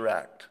or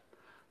interact.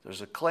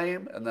 There's a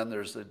claim, and then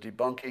there's the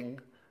debunking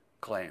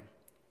claim.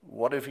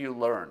 What have you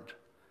learned?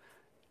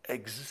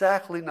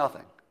 Exactly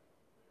nothing.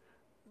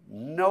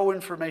 No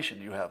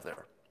information you have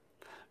there.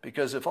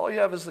 Because if all you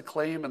have is the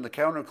claim and the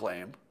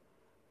counterclaim,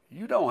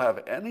 you don't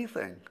have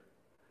anything.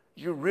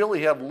 You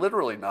really have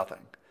literally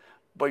nothing.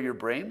 But your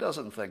brain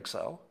doesn't think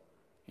so.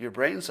 Your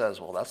brain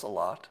says, well, that's a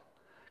lot.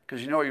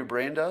 Because you know what your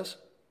brain does?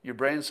 Your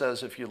brain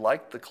says if you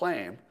like the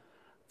claim,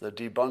 the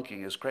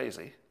debunking is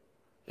crazy.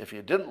 If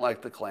you didn't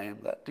like the claim,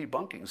 that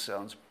debunking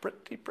sounds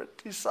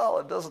pretty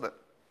solid, doesn't it?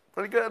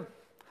 Pretty good.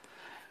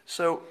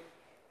 So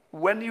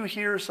when you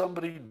hear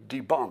somebody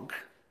debunk,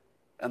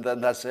 and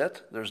then that's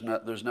it, there's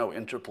no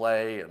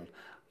interplay and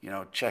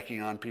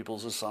checking on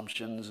people's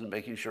assumptions and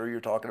making sure you're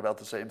talking about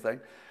the same thing,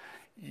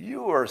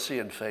 you are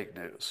seeing fake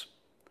news.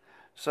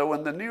 So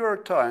when the New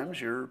York Times,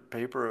 your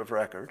paper of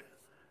record,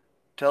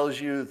 tells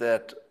you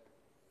that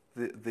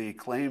the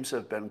claims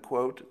have been,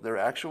 quote, their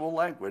actual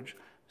language,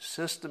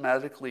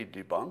 systematically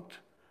debunked,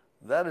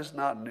 that is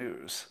not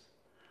news.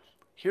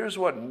 Here's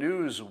what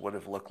news would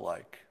have looked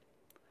like.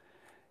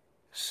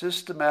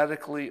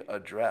 Systematically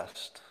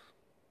addressed,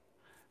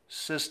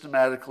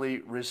 systematically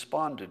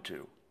responded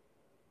to,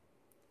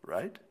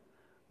 right?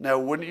 Now,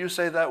 wouldn't you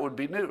say that would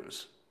be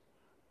news?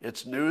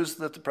 It's news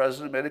that the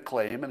president made a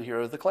claim, and here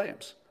are the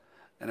claims.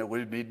 And it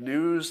would be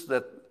news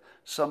that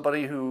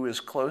somebody who is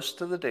close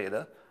to the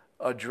data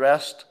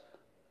addressed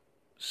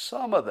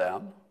some of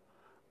them.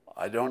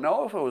 I don't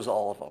know if it was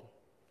all of them.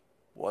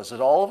 Was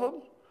it all of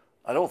them?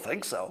 I don't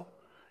think so.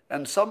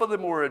 And some of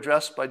them were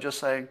addressed by just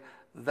saying,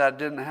 that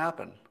didn't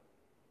happen.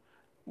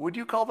 Would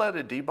you call that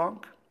a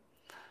debunk?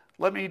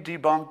 Let me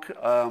debunk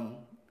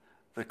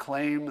the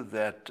claim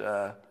that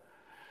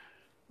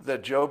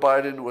Joe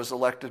Biden was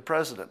elected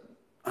president.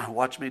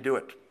 Watch me do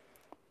it.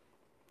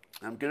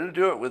 I'm going to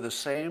do it with the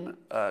same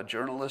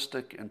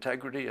journalistic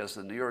integrity as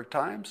the New York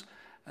Times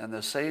and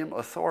the same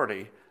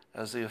authority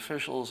as the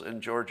officials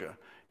in Georgia.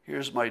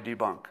 Here's my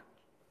debunk.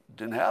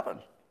 Didn't happen.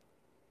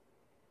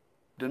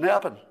 Didn't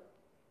happen.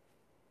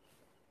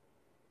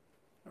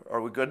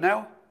 Are we good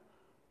now?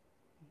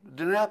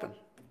 Didn't happen.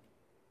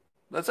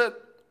 That's it.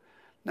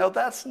 Now,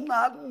 that's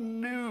not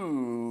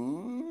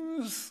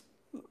news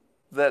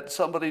that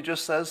somebody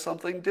just says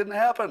something didn't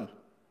happen.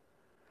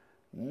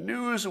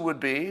 News would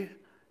be,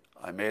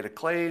 I made a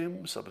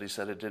claim, somebody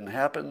said it didn't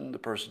happen, the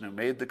person who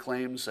made the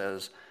claim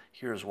says,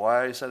 here's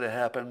why I said it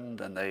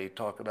happened, and they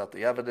talk about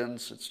the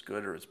evidence, it's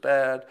good or it's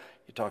bad,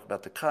 you talk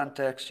about the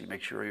context, you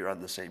make sure you're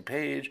on the same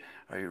page,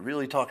 are you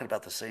really talking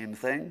about the same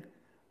thing?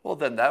 Well,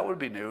 then that would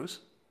be news,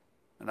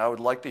 and I would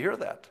like to hear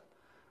that.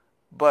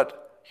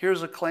 But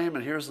here's a claim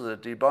and here's the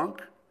debunk,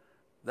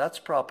 that's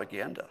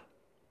propaganda.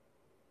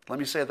 Let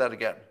me say that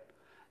again.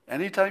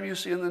 Anytime you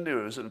see in the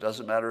news, and it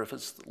doesn't matter if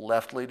it's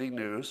left-leaning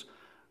news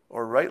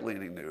or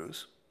right-leaning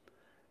news,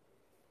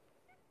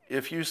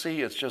 if you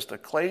see it's just a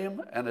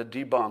claim and a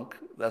debunk,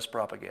 that's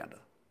propaganda.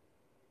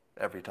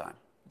 Every time.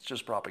 It's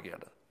just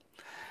propaganda.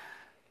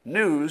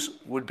 News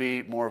would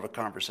be more of a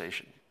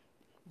conversation.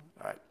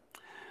 All right.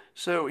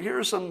 So here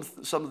are some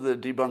of the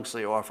debunks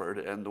they offered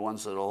and the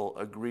ones that I'll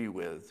agree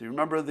with. Do you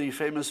remember the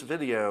famous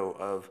video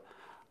of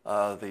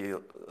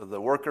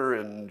the worker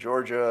in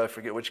Georgia, I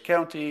forget which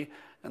county,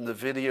 and the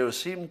video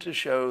seemed to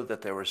show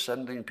that they were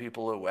sending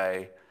people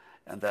away,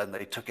 and then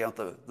they took out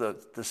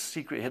the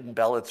secret hidden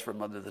ballots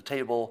from under the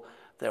table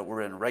that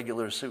were in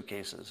regular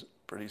suitcases.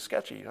 Pretty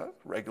sketchy, huh?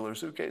 Regular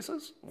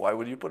suitcases? Why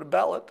would you put a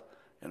ballot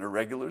in a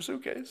regular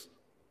suitcase?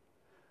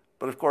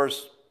 But of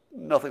course,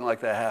 nothing like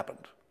that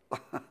happened.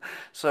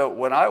 So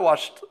when I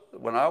watched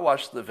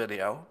the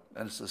video,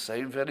 and it's the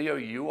same video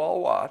you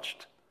all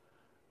watched,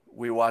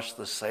 we watched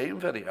the same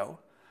video,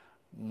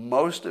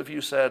 most of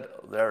you said,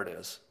 there it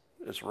is.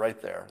 It's right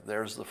there.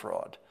 There's the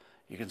fraud.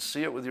 You can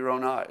see it with your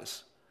own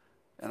eyes.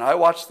 And I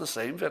watched the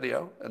same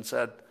video and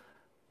said,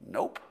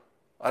 nope,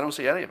 I don't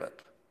see any of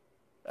it.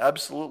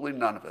 Absolutely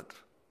none of it.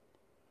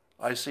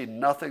 I see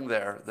nothing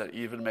there that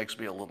even makes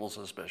me a little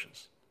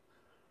suspicious.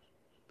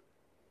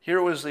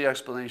 Here was the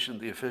explanation,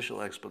 the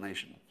official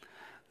explanation,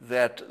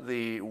 that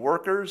the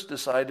workers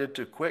decided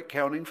to quit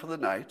counting for the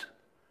night,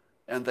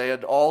 and they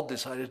had all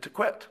decided to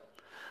quit.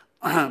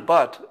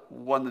 But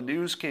when the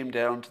news came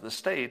down to the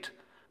state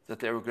that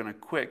they were going to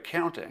quit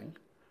counting,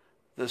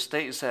 the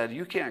state said,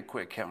 you can't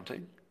quit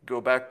counting,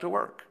 go back to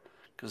work,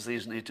 because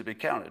these need to be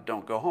counted,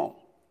 don't go home.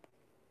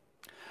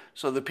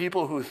 So the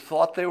people who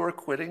thought they were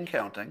quitting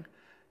counting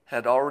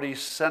had already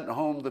sent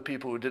home the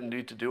people who didn't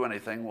need to do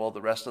anything while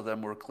the rest of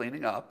them were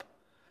cleaning up.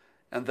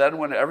 And then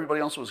when everybody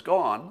else was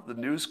gone, the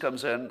news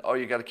comes in, oh,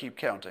 you got to keep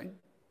counting.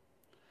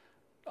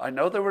 I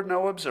know there were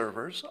no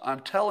observers. I'm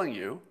telling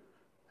you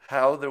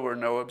how there were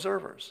no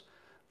observers.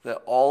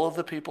 That all of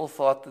the people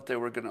thought that they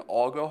were going to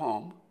all go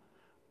home,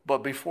 but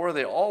before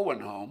they all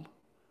went home,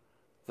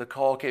 the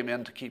call came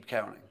in to keep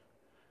counting.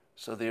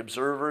 So the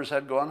observers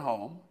had gone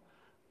home.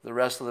 The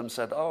rest of them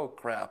said, oh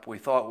crap, we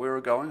thought we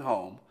were going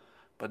home,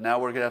 but now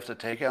we're going to have to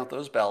take out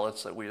those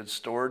ballots that we had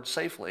stored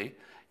safely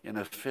in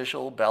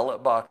official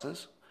ballot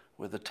boxes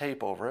with the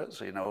tape over it,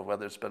 so you know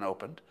whether it's been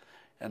opened.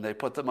 And they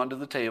put them under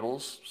the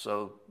tables,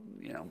 so,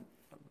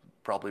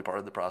 probably part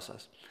of the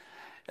process.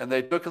 And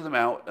they took them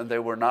out, and they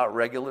were not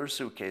regular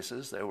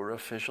suitcases. They were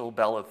official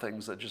ballot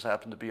things that just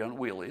happened to be on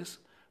wheelies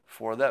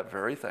for that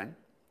very thing.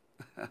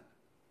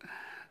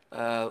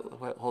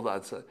 Hold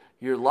on. So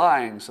you're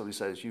lying, somebody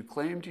says. You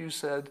claimed you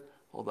said,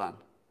 hold on.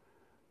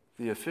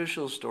 The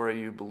official story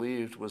you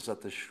believed was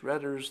that the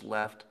shredders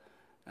left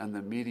and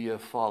the media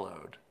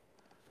followed.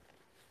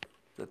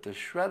 That the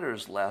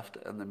shredders left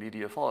and the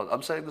media followed.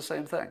 I'm saying the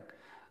same thing.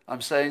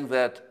 I'm saying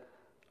that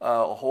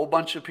a whole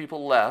bunch of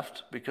people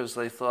left because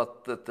they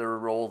thought that their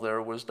role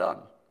there was done.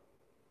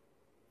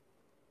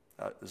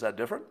 Is that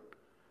different?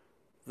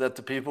 That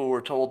the people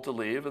were told to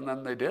leave and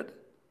then they did?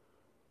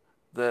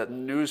 The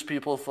news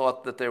people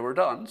thought that they were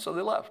done, so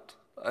they left.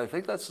 I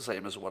think that's the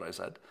same as what I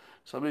said.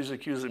 Somebody's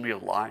accusing me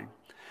of lying.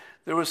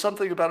 There was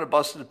something about a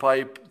busted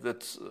pipe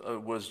that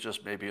was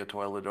just maybe a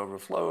toilet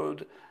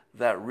overflowed.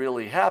 That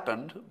really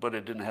happened, but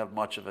it didn't have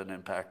much of an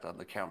impact on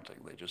the counting.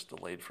 They just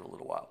delayed for a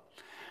little while.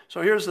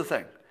 So here's the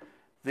thing.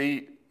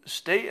 The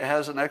state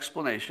has an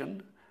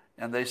explanation,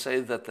 and they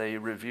say that they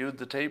reviewed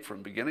the tape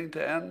from beginning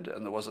to end,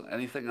 and there wasn't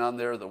anything on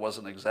there that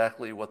wasn't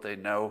exactly what they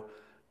know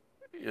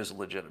is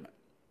legitimate.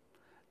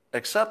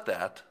 Except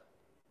that,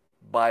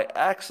 by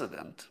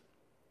accident,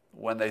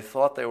 when they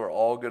thought they were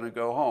all going to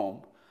go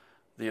home,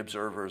 the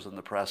observers and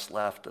the press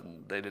left,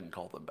 and they didn't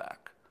call them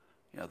back.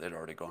 They'd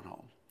already gone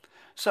home.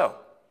 So,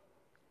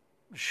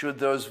 should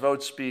those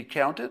votes be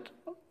counted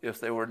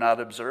if they were not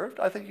observed?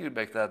 I think you could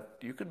make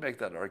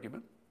that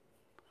argument.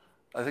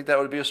 I think that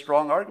would be a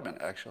strong argument,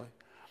 actually.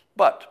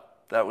 But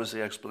that was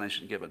the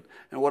explanation given.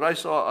 And what I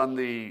saw on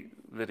the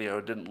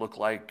video didn't look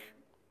like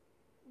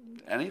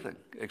anything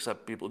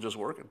except people just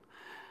working.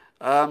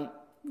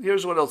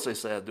 Here's what else they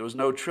said. There was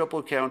no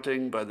triple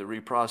counting by the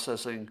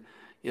reprocessing.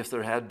 If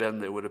there had been,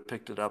 they would have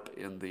picked it up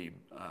in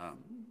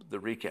the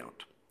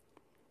recount.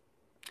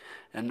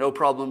 And no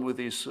problem with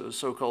these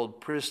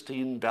so-called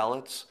pristine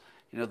ballots.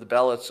 The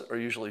ballots are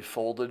usually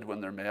folded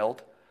when they're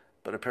mailed,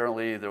 but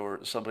apparently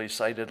somebody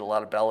cited a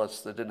lot of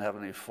ballots that didn't have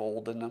any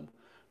fold in them,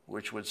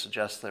 which would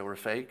suggest they were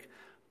fake.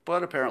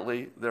 But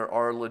apparently there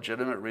are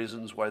legitimate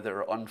reasons why there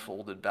are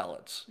unfolded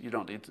ballots. You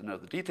don't need to know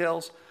the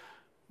details,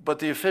 but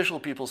the official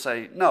people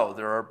say, no,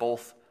 there are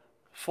both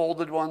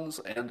folded ones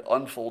and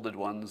unfolded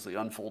ones.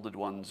 The unfolded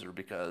ones are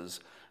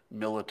because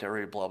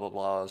military blah, blah,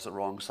 blah is the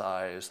wrong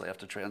size. They have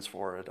to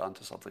transfer it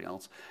onto something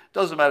else.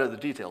 Doesn't matter the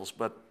details,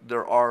 but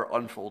there are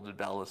unfolded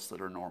ballots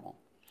that are normal.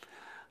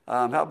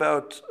 How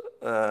about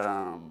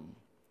the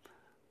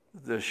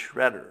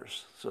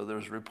shredders? So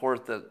there's a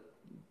report that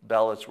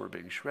ballots were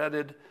being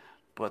shredded,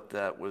 but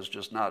that was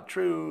just not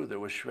true. There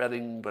was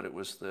shredding, but it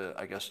was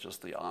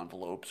just the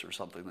envelopes or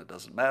something that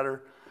doesn't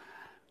matter.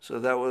 So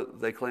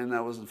they claim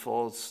that wasn't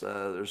false.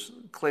 There's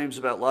claims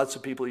about lots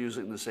of people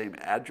using the same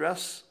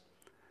address.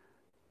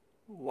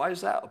 Why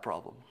is that a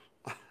problem?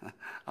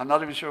 I'm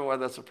not even sure why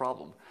that's a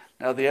problem.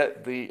 Now,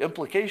 the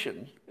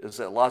implication is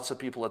that lots of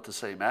people at the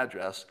same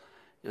address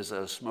is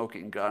a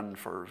smoking gun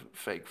for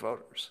fake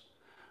voters.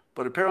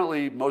 But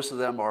apparently most of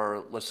them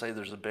are, let's say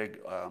there's a big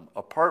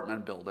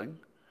apartment building,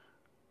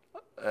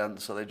 and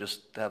so they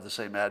just have the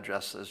same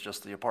address as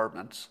just the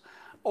apartments.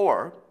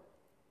 Or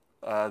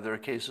there are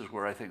cases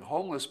where I think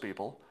homeless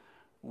people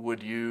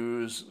would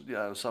use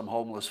some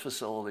homeless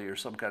facility or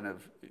some kind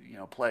of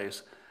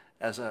place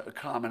as a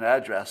common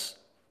address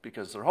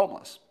because they're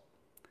homeless.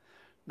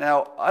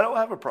 Now, I don't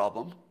have a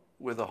problem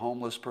with a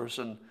homeless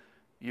person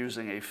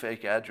using a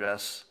fake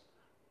address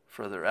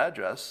for their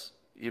address,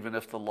 even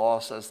if the law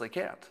says they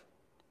can't.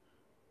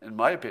 In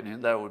my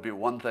opinion, that would be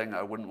one thing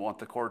I wouldn't want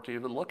the court to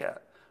even look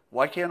at.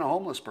 Why can't a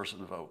homeless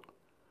person vote?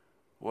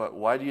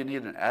 Why do you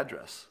need an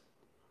address?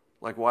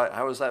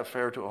 How is that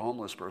fair to a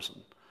homeless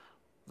person?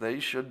 They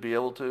should be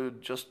able to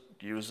just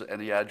use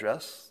any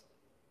address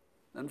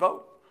and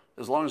vote.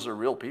 As long as they're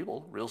real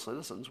people, real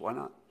citizens, why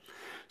not?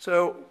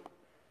 So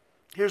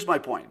here's my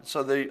point.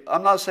 So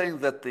I'm not saying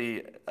that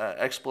the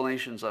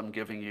explanations I'm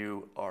giving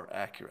you are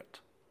accurate.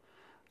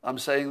 I'm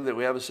saying that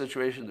we have a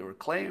situation, there were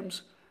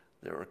claims,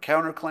 there were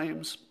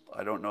counterclaims.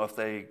 I don't know if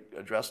they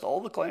addressed all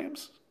the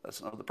claims.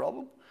 That's not the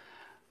problem.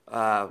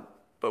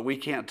 But we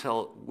can't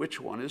tell which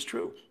one is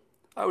true.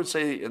 I would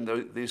say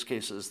in these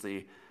cases,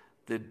 the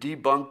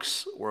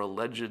debunks or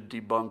alleged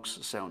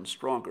debunks sound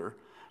stronger.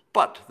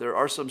 But there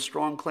are some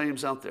strong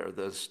claims out there.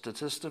 The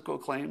statistical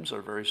claims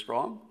are very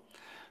strong.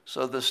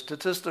 So the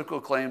statistical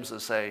claims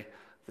that say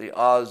the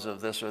odds of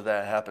this or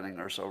that happening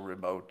are so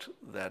remote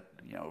that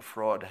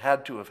fraud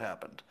had to have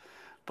happened.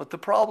 But the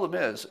problem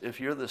is, if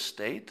you're the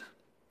state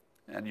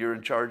and you're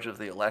in charge of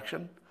the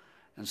election,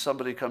 and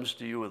somebody comes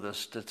to you with a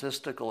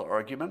statistical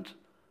argument,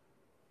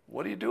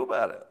 what do you do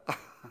about it?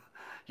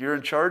 You're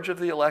in charge of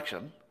the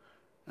election,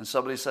 and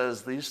somebody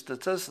says these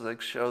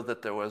statistics show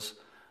that there was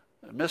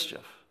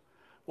mischief?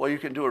 Well, you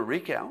can do a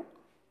recount,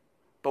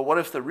 but what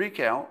if the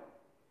recount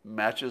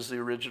matches the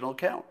original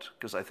count?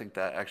 Because I think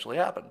that actually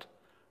happened,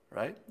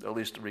 right? Or at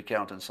least a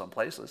recount in some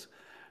places.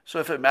 So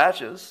if it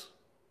matches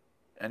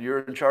and you're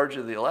in charge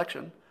of the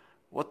election,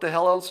 what the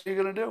hell else are you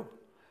going to do?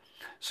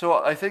 So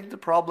I think the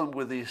problem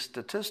with these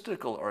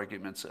statistical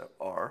arguments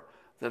are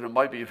that it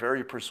might be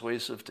very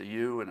persuasive to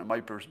you and it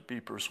might be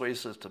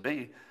persuasive to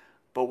me,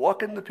 but what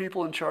can the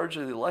people in charge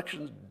of the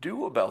elections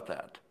do about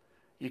that?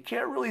 You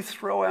can't really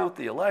throw out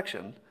the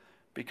election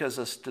because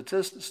a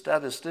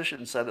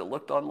statistician said it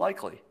looked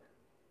unlikely.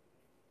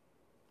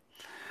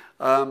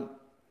 Then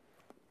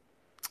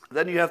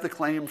you have the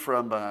claim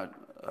from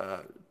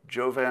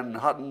Jovan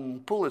Hutton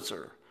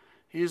Pulitzer.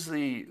 He's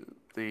the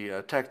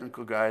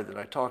technical guy that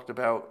I talked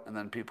about, and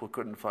then people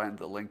couldn't find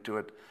the link to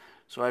it.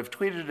 So I've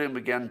tweeted him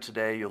again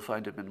today. You'll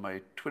find him in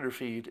my Twitter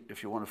feed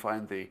if you want to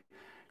find the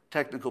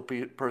technical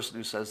person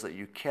who says that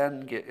you can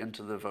get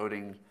into the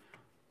voting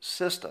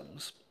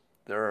systems.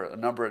 There are a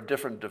number of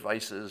different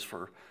devices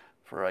for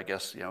I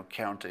guess,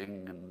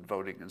 counting and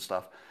voting and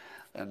stuff.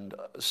 And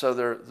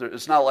so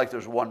it's not like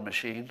there's one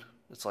machine.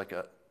 It's like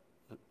a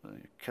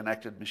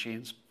connected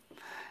machines.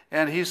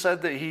 And he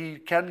said that he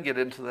can get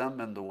into them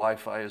and the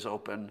Wi-Fi is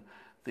open.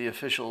 The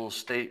official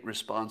state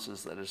response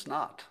is that it's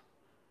not.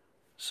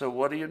 So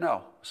what do you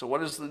know? So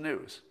what is the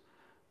news?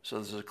 So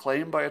there's a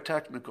claim by a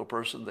technical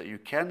person that you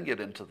can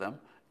get into them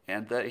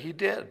and that he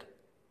did.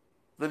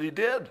 That he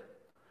did.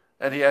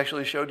 And he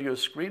actually showed you a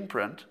screen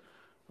print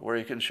where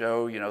you can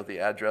show, the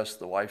address,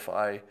 the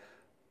Wi-Fi,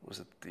 was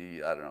it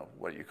I don't know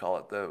what you call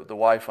it, the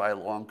Wi-Fi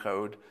long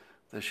code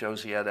that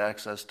shows he had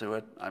access to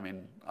it. I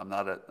mean, I'm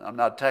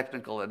not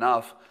technical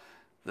enough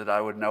that I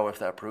would know if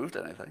that proved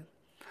anything.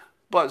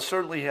 But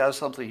certainly he has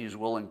something he's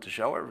willing to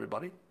show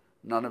everybody.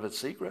 None of it's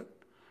secret.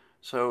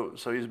 So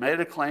he's made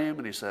a claim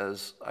and he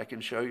says, I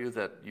can show you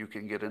that you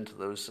can get into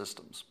those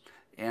systems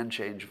and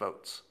change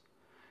votes.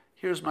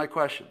 Here's my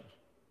question.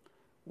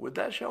 Would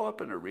that show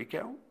up in a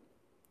recount?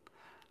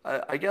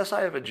 I guess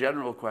I have a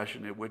general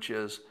question, which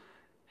is,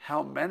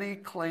 how many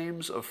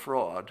claims of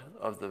fraud,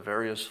 of the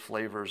various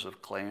flavors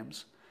of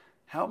claims,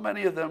 how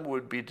many of them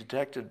would be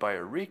detected by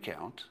a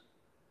recount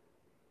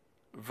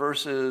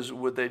versus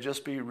would they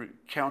just be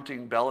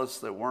counting ballots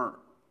that weren't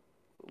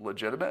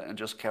legitimate and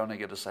just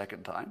counting it a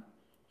second time?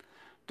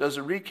 Does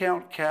a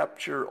recount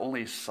capture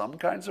only some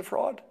kinds of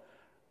fraud,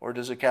 or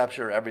does it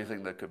capture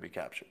everything that could be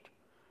captured?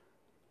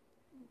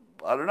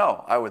 I don't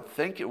know. I would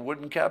think it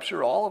wouldn't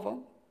capture all of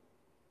them.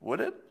 Would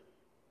it?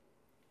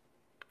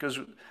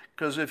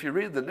 Because if you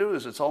read the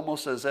news, it's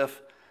almost as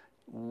if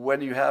when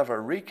you have a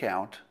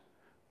recount,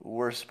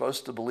 we're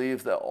supposed to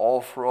believe that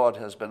all fraud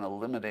has been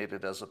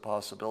eliminated as a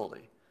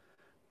possibility.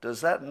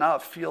 Does that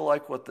not feel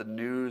like what the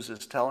news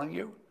is telling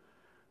you?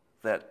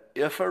 That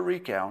if a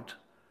recount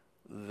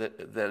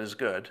that is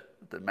good,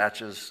 that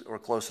matches or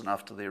close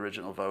enough to the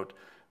original vote,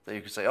 that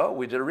you can say, oh,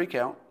 we did a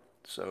recount,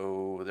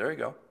 so there you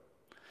go.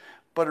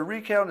 But a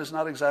recount is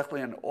not exactly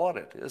an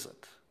audit, is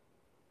it?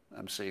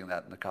 I'm seeing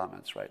that in the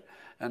comments, right?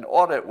 An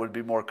audit would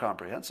be more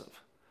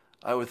comprehensive.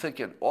 I would think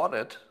an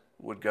audit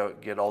would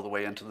get all the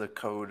way into the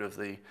code of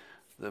the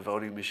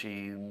voting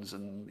machines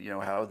and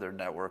how they're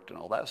networked and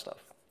all that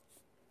stuff.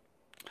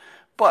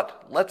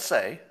 But let's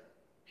say,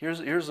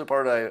 here's the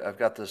part I've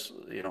got this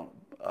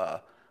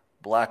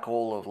black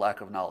hole of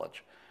lack of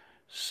knowledge.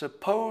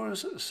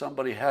 Suppose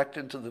somebody hacked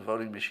into the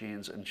voting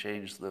machines and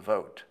changed the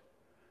vote.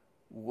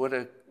 Would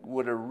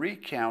a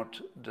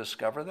recount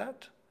discover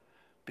that?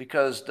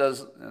 Because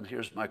and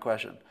here's my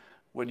question,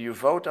 when you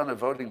vote on a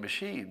voting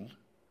machine,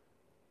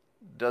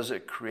 does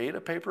it create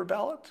a paper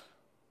ballot?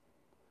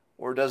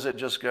 Or does it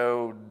just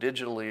go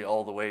digitally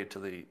all the way to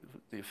the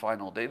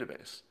final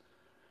database?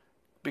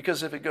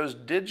 Because if it goes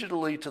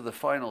digitally to the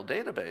final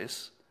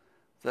database,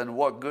 then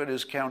what good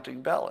is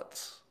counting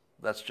ballots?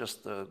 That's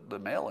just the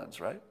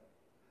mail-ins, right?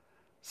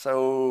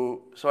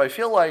 So I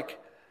feel like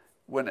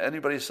when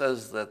anybody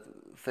says that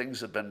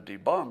things have been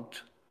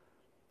debunked,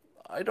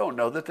 I don't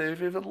know that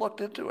they've even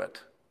looked into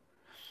it.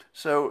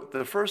 So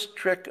the first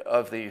trick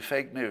of the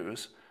fake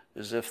news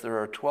is if there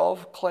are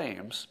 12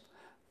 claims,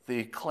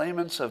 the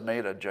claimants have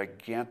made a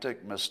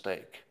gigantic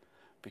mistake.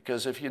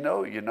 Because if you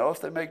know if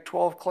they make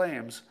 12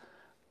 claims,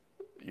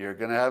 you're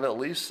going to have at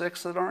least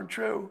 6 that aren't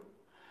true.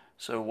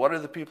 So what are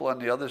the people on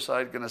the other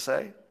side going to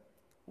say?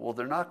 Well,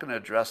 they're not going to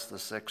address the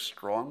 6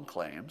 strong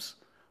claims.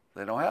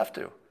 They don't have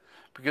to.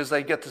 Because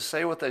they get to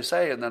say what they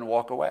say and then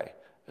walk away.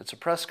 It's a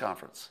press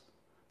conference.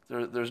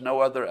 There's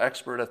no other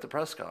expert at the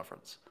press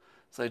conference.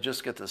 So they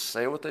just get to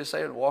say what they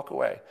say and walk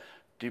away.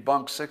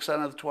 Debunk 6 out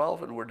of the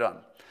 12 and we're done.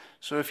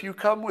 So if you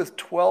come with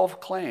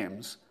 12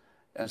 claims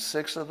and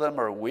 6 of them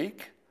are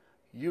weak,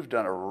 you've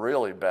done a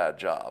really bad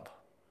job.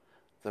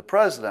 The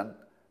president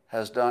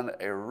has done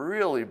a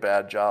really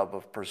bad job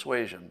of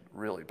persuasion,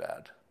 really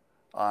bad,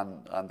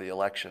 on the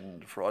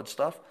election fraud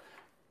stuff,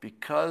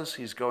 because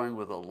he's going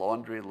with a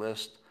laundry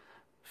list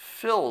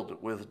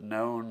filled with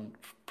known,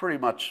 pretty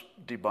much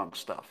debunked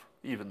stuff,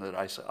 even that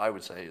I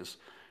would say is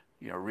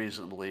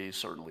reasonably,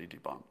 certainly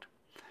debunked.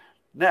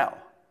 Now,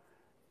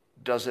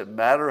 Does it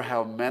matter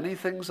how many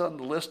things on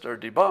the list are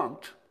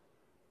debunked?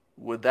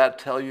 Would that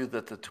tell you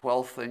that the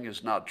 12th thing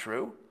is not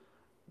true?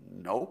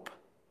 Nope.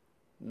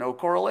 No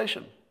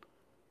correlation.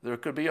 There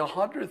could be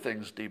 100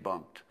 things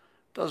debunked.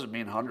 Doesn't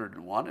mean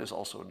 101 is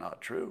also not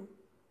true.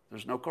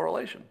 There's no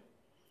correlation.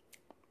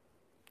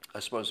 I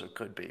suppose there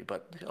could be,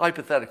 but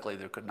hypothetically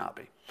there could not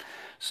be.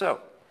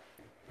 So,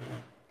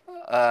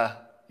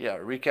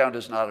 recount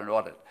is not an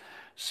audit.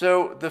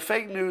 So the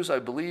fake news, I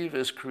believe,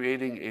 is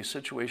creating a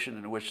situation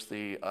in which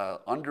the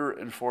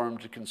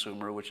under-informed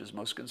consumer, which is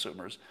most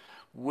consumers,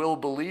 will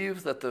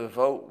believe that the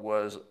vote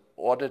was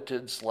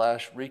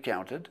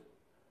audited/recounted,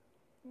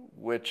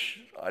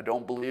 which I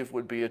don't believe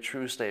would be a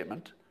true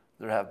statement.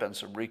 There have been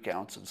some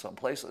recounts in some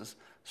places,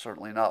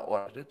 certainly not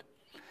audited,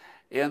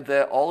 and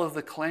that all of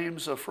the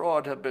claims of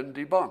fraud have been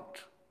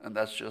debunked, and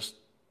that's just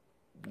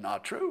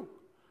not true.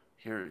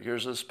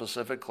 Here's a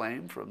specific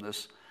claim from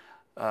this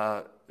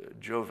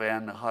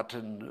Jovan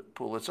Hutton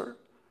Pulitzer,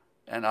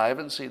 and I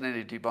haven't seen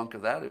any debunk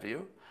of that. Have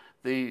you?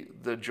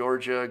 The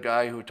Georgia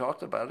guy who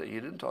talked about it, he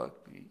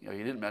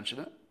didn't mention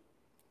it.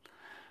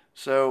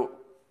 So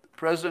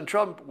President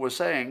Trump was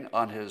saying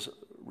on his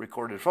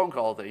recorded phone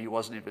call that he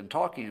wasn't even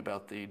talking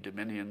about the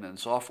Dominion and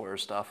software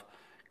stuff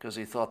because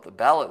he thought the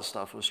ballot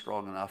stuff was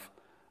strong enough,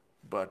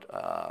 but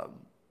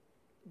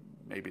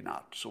maybe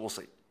not. So we'll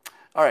see.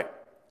 All right.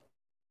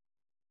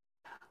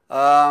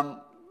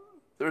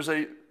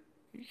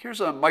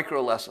 Here's a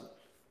micro lesson.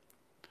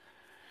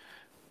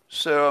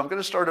 So I'm going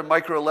to start a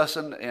micro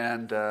lesson,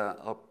 and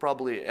I'll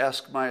probably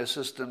ask my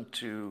assistant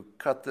to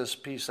cut this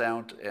piece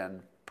out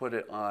and put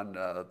it on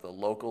the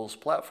Locals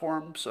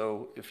platform.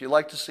 So if you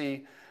like to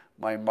see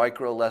my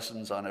micro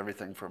lessons on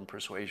everything from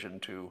persuasion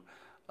to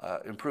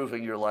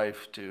improving your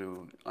life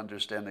to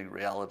understanding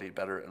reality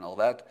better and all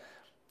that,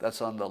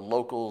 that's on the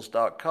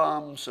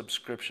locals.com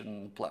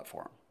subscription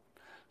platform.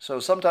 So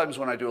sometimes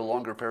when I do a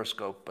longer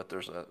Periscope, but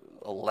there's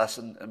a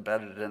lesson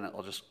embedded in it,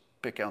 I'll just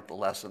pick out the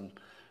lesson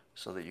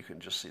so that you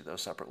can just see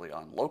those separately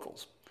on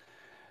Locals.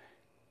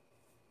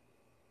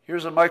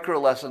 Here's a micro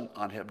lesson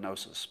on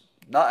hypnosis.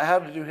 Not how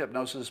to do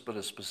hypnosis, but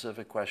a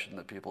specific question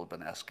that people have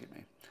been asking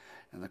me.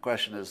 And the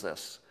question is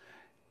this: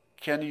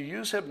 can you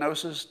use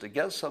hypnosis to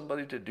get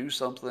somebody to do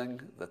something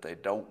that they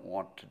don't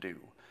want to do?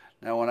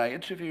 Now, when I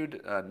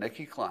interviewed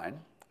Nikki Klein,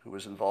 who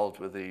was involved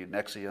with the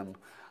NXIVM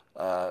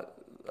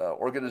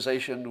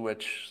organization,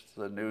 which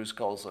the news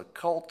calls a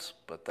cult,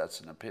 but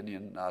that's an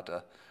opinion, not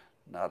an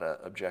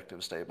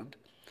objective statement.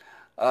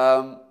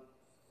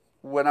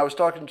 When I was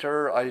talking to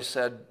her, I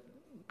said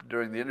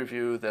during the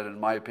interview that, in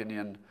my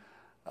opinion,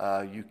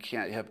 you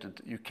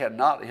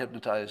cannot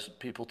hypnotize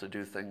people to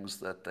do things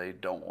that they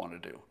don't want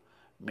to do,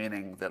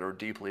 meaning that are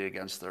deeply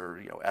against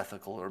their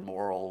ethical or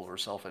moral or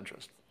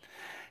self-interest.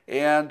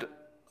 And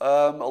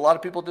a lot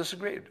of people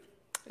disagreed.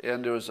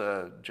 And there was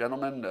a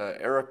gentleman,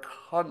 Eric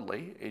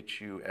Hunley,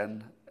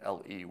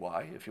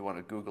 Hunley, if you want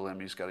to Google him,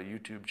 he's got a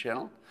YouTube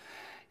channel,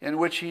 in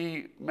which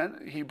he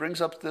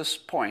brings up this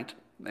point,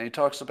 and he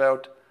talks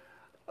about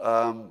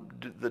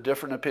the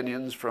different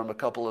opinions from a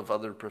couple of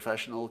other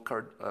professional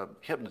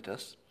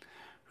hypnotists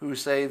who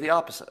say the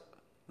opposite.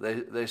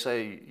 They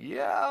say,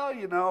 yeah,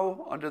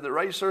 under the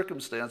right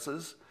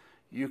circumstances,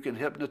 you can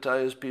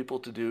hypnotize people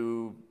to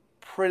do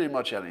pretty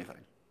much anything.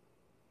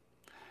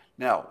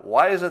 Now,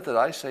 why is it that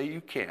I say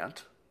you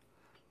can't,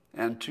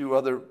 and two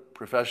other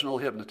professional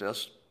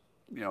hypnotists,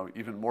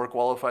 even more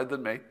qualified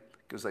than me,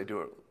 because they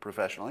do it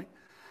professionally,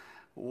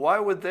 why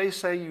would they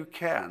say you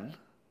can,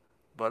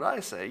 but I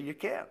say you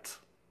can't?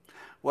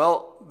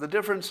 Well, the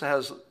difference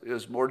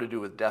is more to do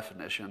with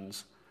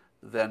definitions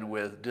than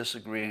with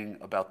disagreeing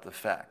about the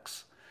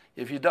facts.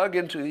 If you dug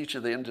into each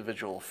of the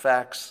individual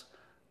facts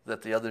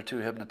that the other two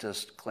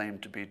hypnotists claim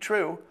to be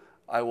true,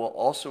 I will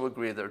also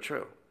agree they're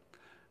true.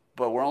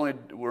 But we're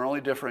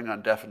only differing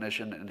on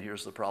definition, and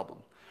here's the problem.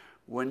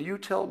 When you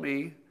tell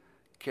me,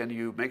 can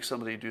you make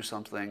somebody do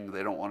something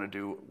they don't want to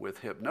do with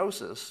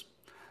hypnosis,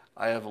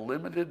 I have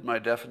limited my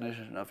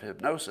definition of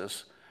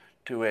hypnosis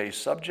to a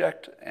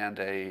subject and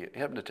a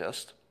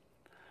hypnotist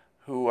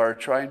who are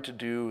trying to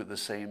do the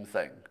same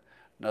thing.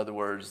 In other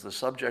words, the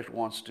subject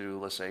wants to,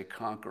 let's say,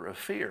 conquer a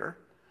fear,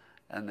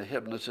 and the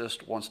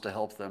hypnotist wants to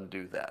help them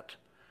do that.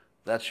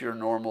 That's your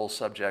normal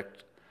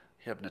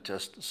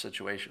subject-hypnotist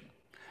situation.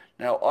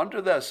 Now,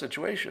 under that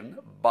situation,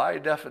 by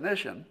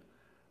definition,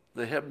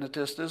 the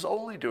hypnotist is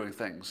only doing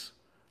things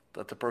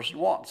that the person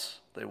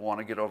wants. They want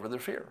to get over their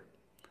fear.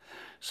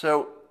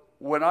 So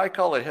when I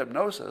call it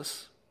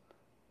hypnosis,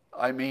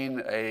 I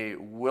mean a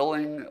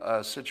willing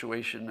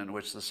situation in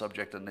which the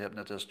subject and the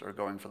hypnotist are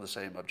going for the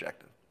same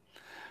objective.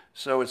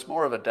 So it's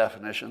more of a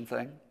definition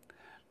thing.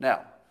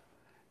 Now,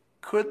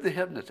 could the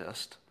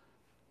hypnotist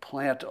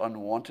plant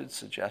unwanted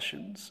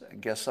suggestions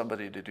and get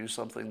somebody to do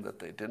something that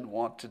they didn't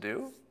want to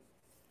do?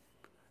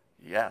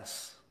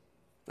 Yes,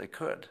 they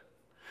could.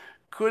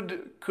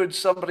 Could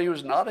somebody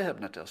who's not a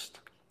hypnotist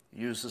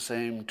use the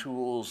same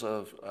tools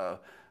of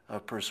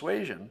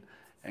persuasion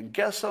and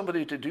get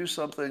somebody to do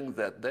something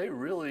that they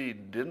really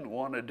didn't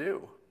want to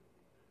do?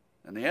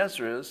 And the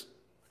answer is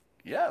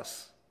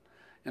yes.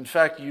 In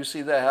fact, you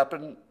see that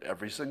happen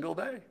every single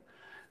day.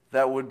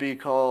 That would be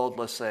called,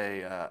 let's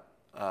say,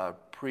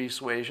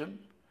 persuasion.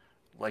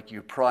 Like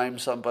you prime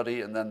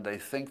somebody and then they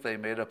think they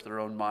made up their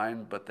own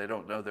mind, but they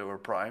don't know they were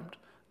primed.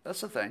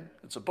 That's a thing.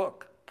 It's a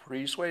book,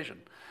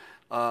 persuasion.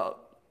 How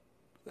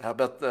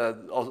about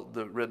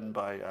the written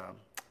by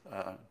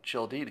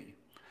Cialdini?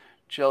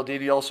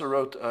 Cialdini also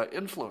wrote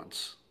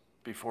Influence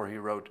before he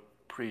wrote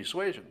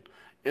Persuasion.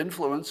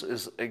 Influence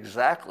is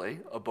exactly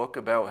a book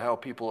about how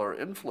people are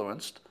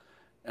influenced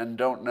and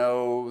don't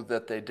know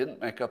that they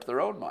didn't make up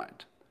their own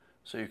mind.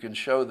 So you can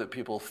show that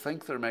people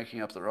think they're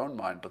making up their own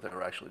mind, but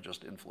they're actually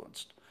just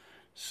influenced.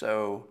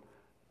 So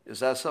is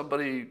that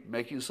somebody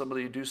making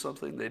somebody do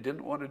something they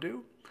didn't want to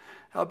do?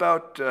 How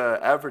about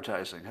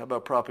advertising? How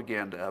about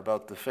propaganda? How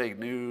about the fake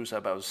news? How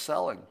about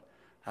selling?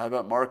 How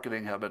about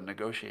marketing? How about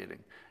negotiating?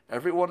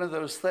 Every one of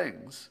those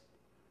things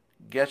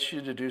gets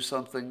you to do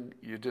something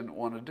you didn't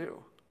want to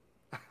do.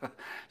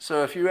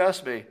 So if you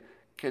ask me,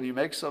 can you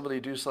make somebody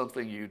do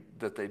something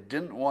that they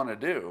didn't want to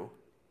do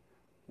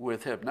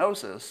with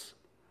hypnosis?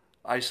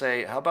 I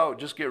say, how about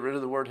just get rid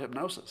of the word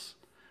hypnosis?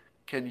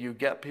 Can you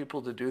get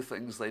people to do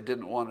things they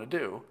didn't want to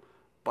do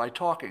by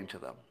talking to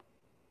them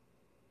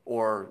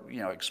or,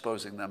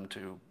 exposing them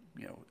to,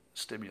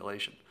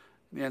 stimulation?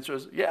 And the answer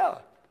is, yeah,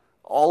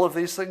 all of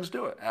these things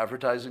do it.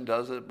 Advertising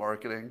does it,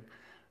 marketing,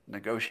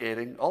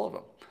 negotiating, all of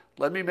them.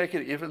 Let me make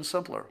it even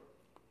simpler.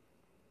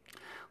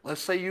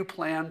 Let's say you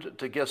planned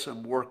to get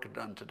some work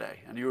done today,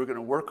 and you were going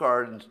to work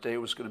hard, and today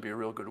was going to be a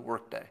real good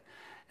work day.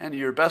 And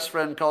your best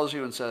friend calls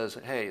you and says,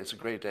 hey, it's a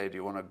great day. Do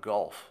you want to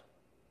golf?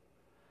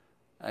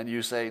 And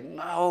you say,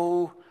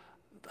 no,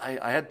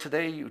 I had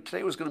today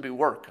was going to be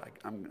work.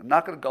 I'm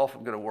not going to golf,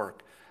 I'm going to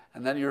work.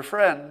 And then your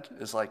friend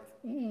is like,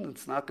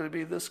 it's not going to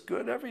be this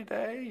good every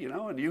day,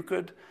 and you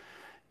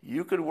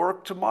could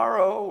work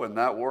tomorrow and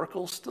that work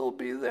will still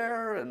be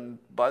there. And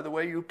by the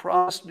way, you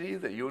promised me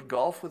that you would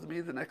golf with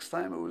me the next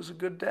time it was a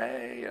good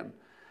day. And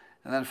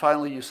then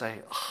finally you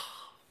say,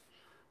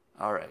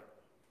 all right,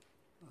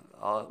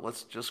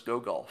 let's just go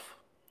golf.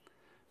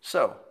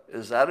 So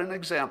is that an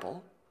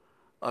example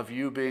of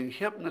you being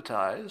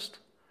hypnotized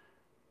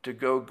to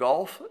go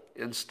golf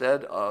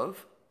instead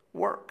of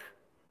work?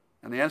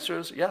 And the answer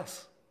is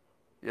yes.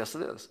 Yes,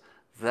 it is.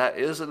 That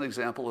is an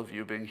example of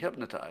you being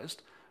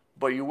hypnotized,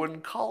 but you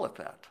wouldn't call it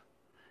that.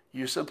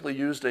 You simply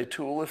used a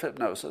tool of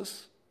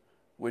hypnosis,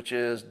 which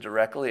is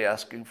directly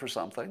asking for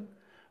something,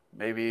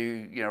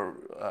 maybe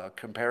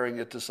comparing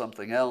it to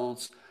something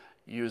else,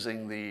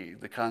 using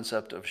the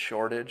concept of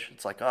shortage.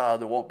 It's like,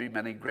 there won't be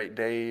many great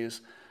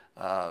days.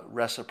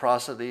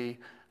 Reciprocity,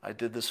 I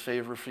did this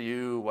favor for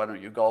you, why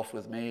don't you golf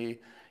with me?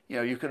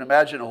 You can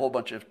imagine a whole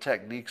bunch of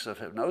techniques of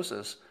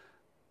hypnosis,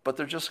 but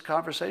they're just a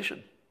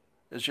conversation.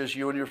 It's just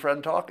you and your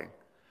friend talking.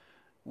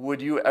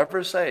 Would you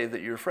ever say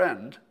that your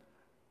friend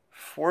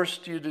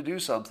forced you to do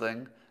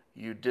something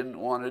you didn't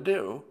want to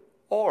do?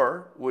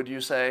 Or would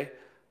you say,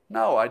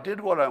 no, I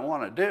did what I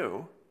want to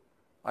do.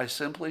 I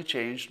simply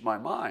changed my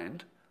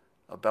mind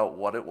about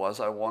what it was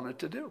I wanted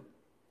to do.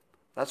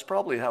 That's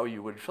probably how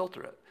you would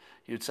filter it.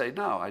 You'd say,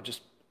 no,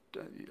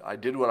 I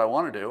did what I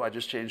want to do. I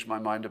just changed my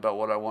mind about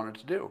what I wanted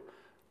to do.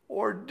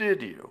 Or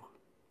did you?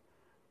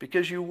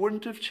 Because you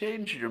wouldn't have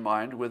changed your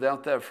mind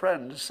without that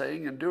friend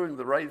saying and doing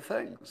the right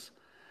things.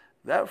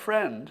 That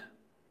friend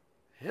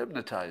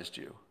hypnotized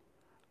you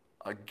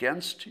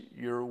against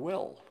your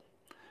will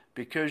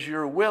because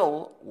your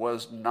will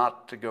was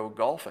not to go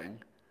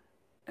golfing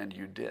and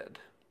you did.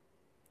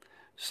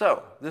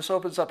 So this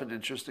opens up an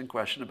interesting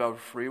question about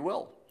free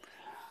will.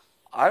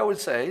 I would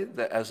say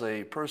that as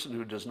a person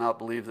who does not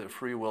believe that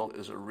free will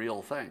is a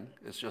real thing,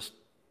 it's just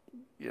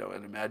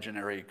an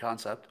imaginary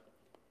concept,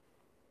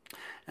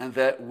 and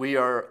that we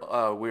are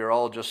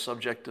all just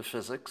subject to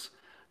physics,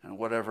 and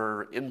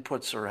whatever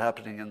inputs are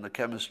happening in the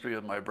chemistry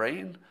of my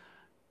brain,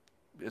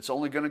 it's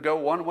only going to go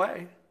one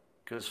way,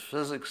 because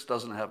physics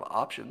doesn't have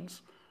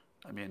options.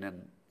 I mean,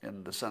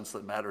 in the sense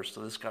that matters to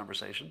this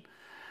conversation.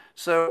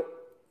 So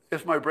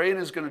if my brain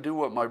is going to do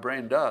what my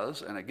brain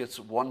does, and it gets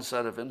one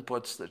set of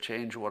inputs that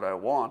change what I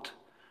want,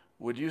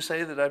 would you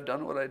say that I've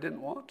done what I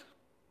didn't want?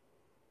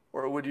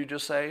 Or would you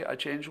just say I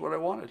changed what I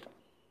wanted?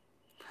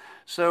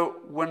 So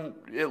when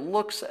it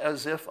looks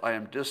as if I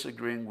am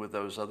disagreeing with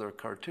those other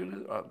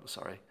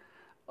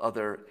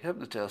other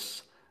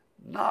hypnotists,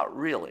 not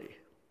really.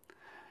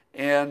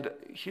 And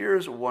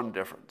here's one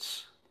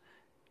difference.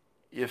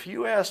 If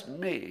you asked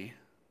me,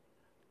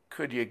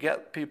 could you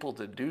get people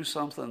to do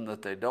something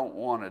that they don't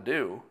want to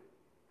do?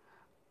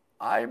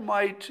 I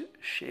might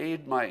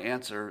shade my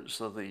answer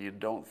so that you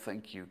don't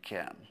think you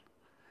can.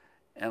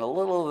 And a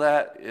little of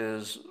that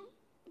is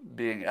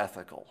being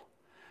ethical.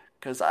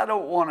 Because I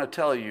don't want to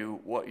tell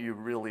you what you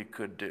really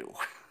could do.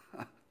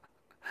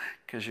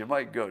 Because you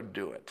might go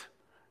do it.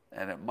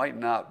 And it might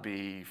not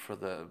be for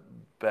the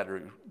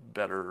betterment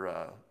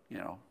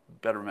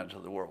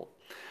of the world.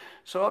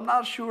 So I'm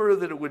not sure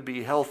that it would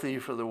be healthy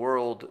for the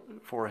world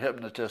for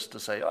hypnotists to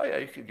say, oh yeah,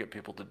 you can get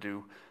people to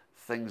do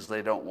things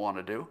they don't want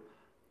to do.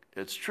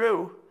 It's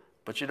true,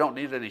 but you don't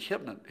need any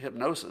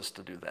hypnosis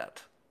to do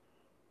that.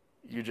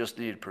 You just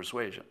need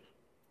persuasion.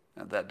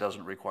 And that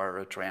doesn't require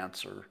a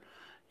trance or,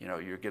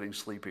 you're getting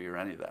sleepy or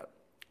any of that.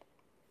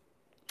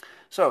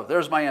 So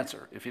there's my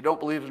answer. If you don't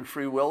believe in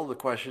free will, the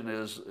question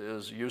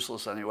is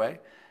useless anyway.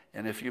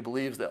 And if you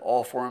believe that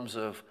all forms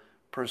of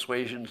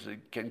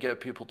persuasion can get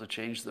people to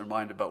change their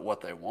mind about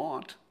what they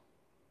want.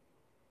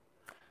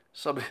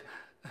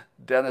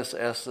 Dennis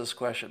asked this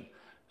question.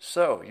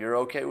 So you're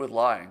okay with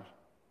lying?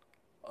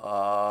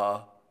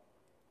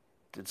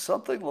 Did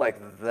something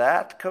like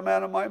that come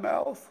out of my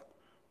mouth?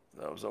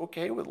 That I was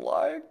okay with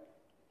lying?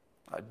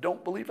 I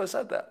don't believe I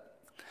said that.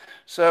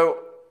 So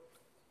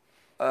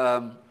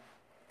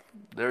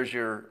there's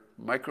your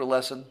micro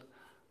lesson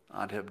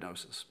on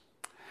hypnosis.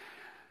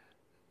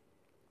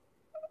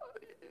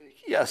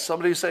 Yes,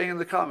 somebody's saying in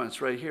the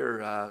comments right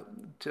here,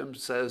 Tim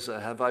says,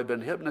 have I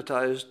been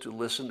hypnotized to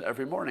listen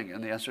every morning?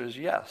 And the answer is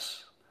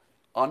yes.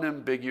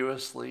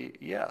 Unambiguously,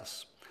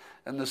 yes.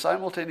 And the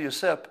simultaneous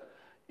sip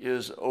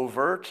is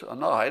overt. I'm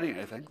not hiding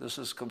anything. This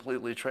is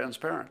completely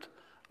transparent.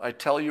 I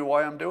tell you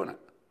why I'm doing it.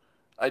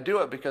 I do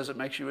it because it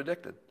makes you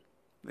addicted.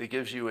 It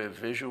gives you a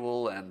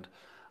visual and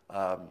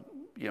a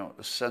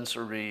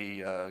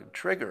sensory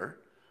trigger.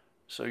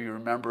 So you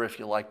remember if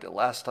you liked it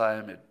last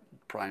time, it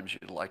primes you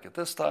to like it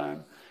this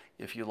time.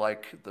 If you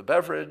like the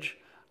beverage,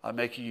 I'm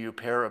making you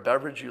pair a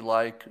beverage you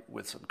like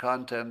with some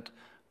content.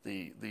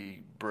 The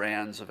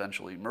brands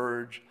eventually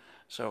merge.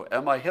 So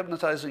am I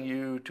hypnotizing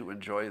you to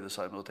enjoy the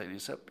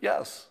simultaneous sip?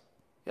 Yes.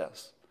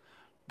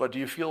 But do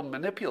you feel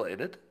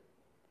manipulated?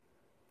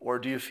 Or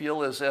do you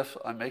feel as if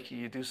I'm making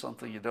you do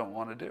something you don't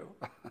want to do?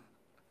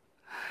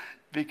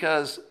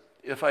 Because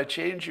if I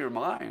change your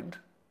mind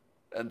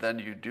and then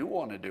you do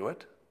want to do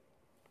it,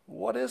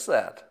 what is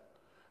that?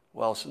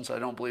 Well, since I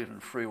don't believe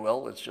in free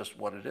will, it's just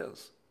what it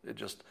is. It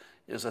just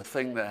is a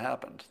thing that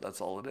happened.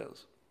 That's all it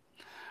is.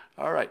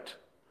 All right.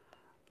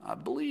 I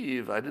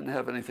believe I didn't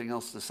have anything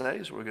else to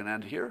say, so we're going to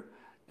end here.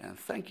 And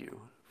thank you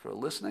for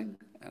listening,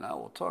 and I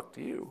will talk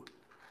to you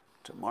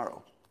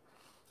tomorrow.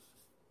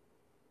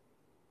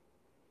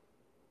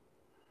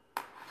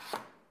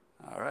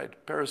 All right,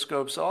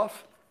 Periscope's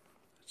off.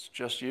 It's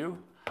just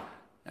you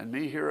and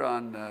me here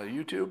on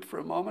YouTube for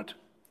a moment.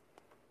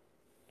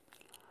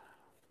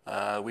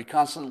 We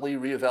constantly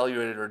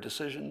reevaluate our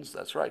decisions.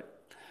 That's right.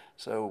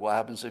 So what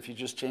happens if you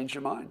just change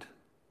your mind?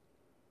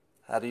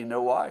 How do you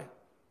know why?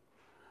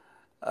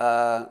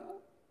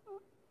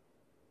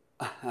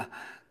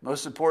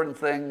 Most important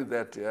thing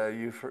that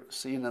you've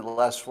seen in the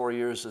last 4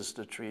 years is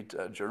to treat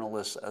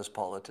journalists as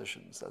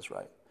politicians. That's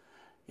right.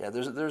 Yeah,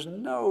 there's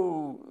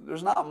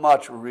not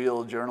much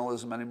real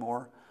journalism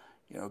anymore.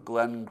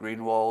 Glenn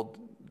Greenwald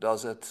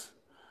does it,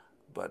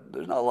 but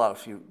there's not a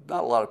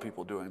lot of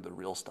people doing the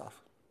real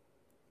stuff.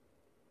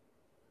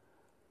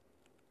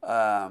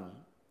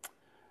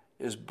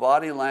 Is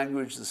body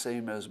language the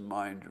same as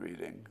mind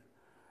reading?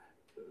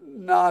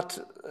 Not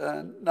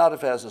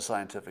if it has a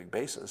scientific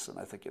basis, and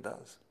I think it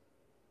does.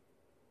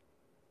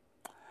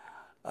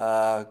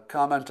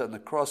 Comment on the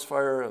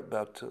Crossfire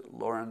about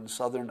Lauren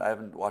Southern. I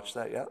haven't watched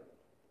that yet.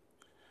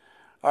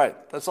 All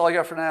right, that's all I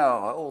got for now.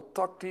 I will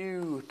talk to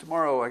you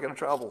tomorrow. I got to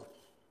travel.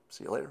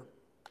 See you later.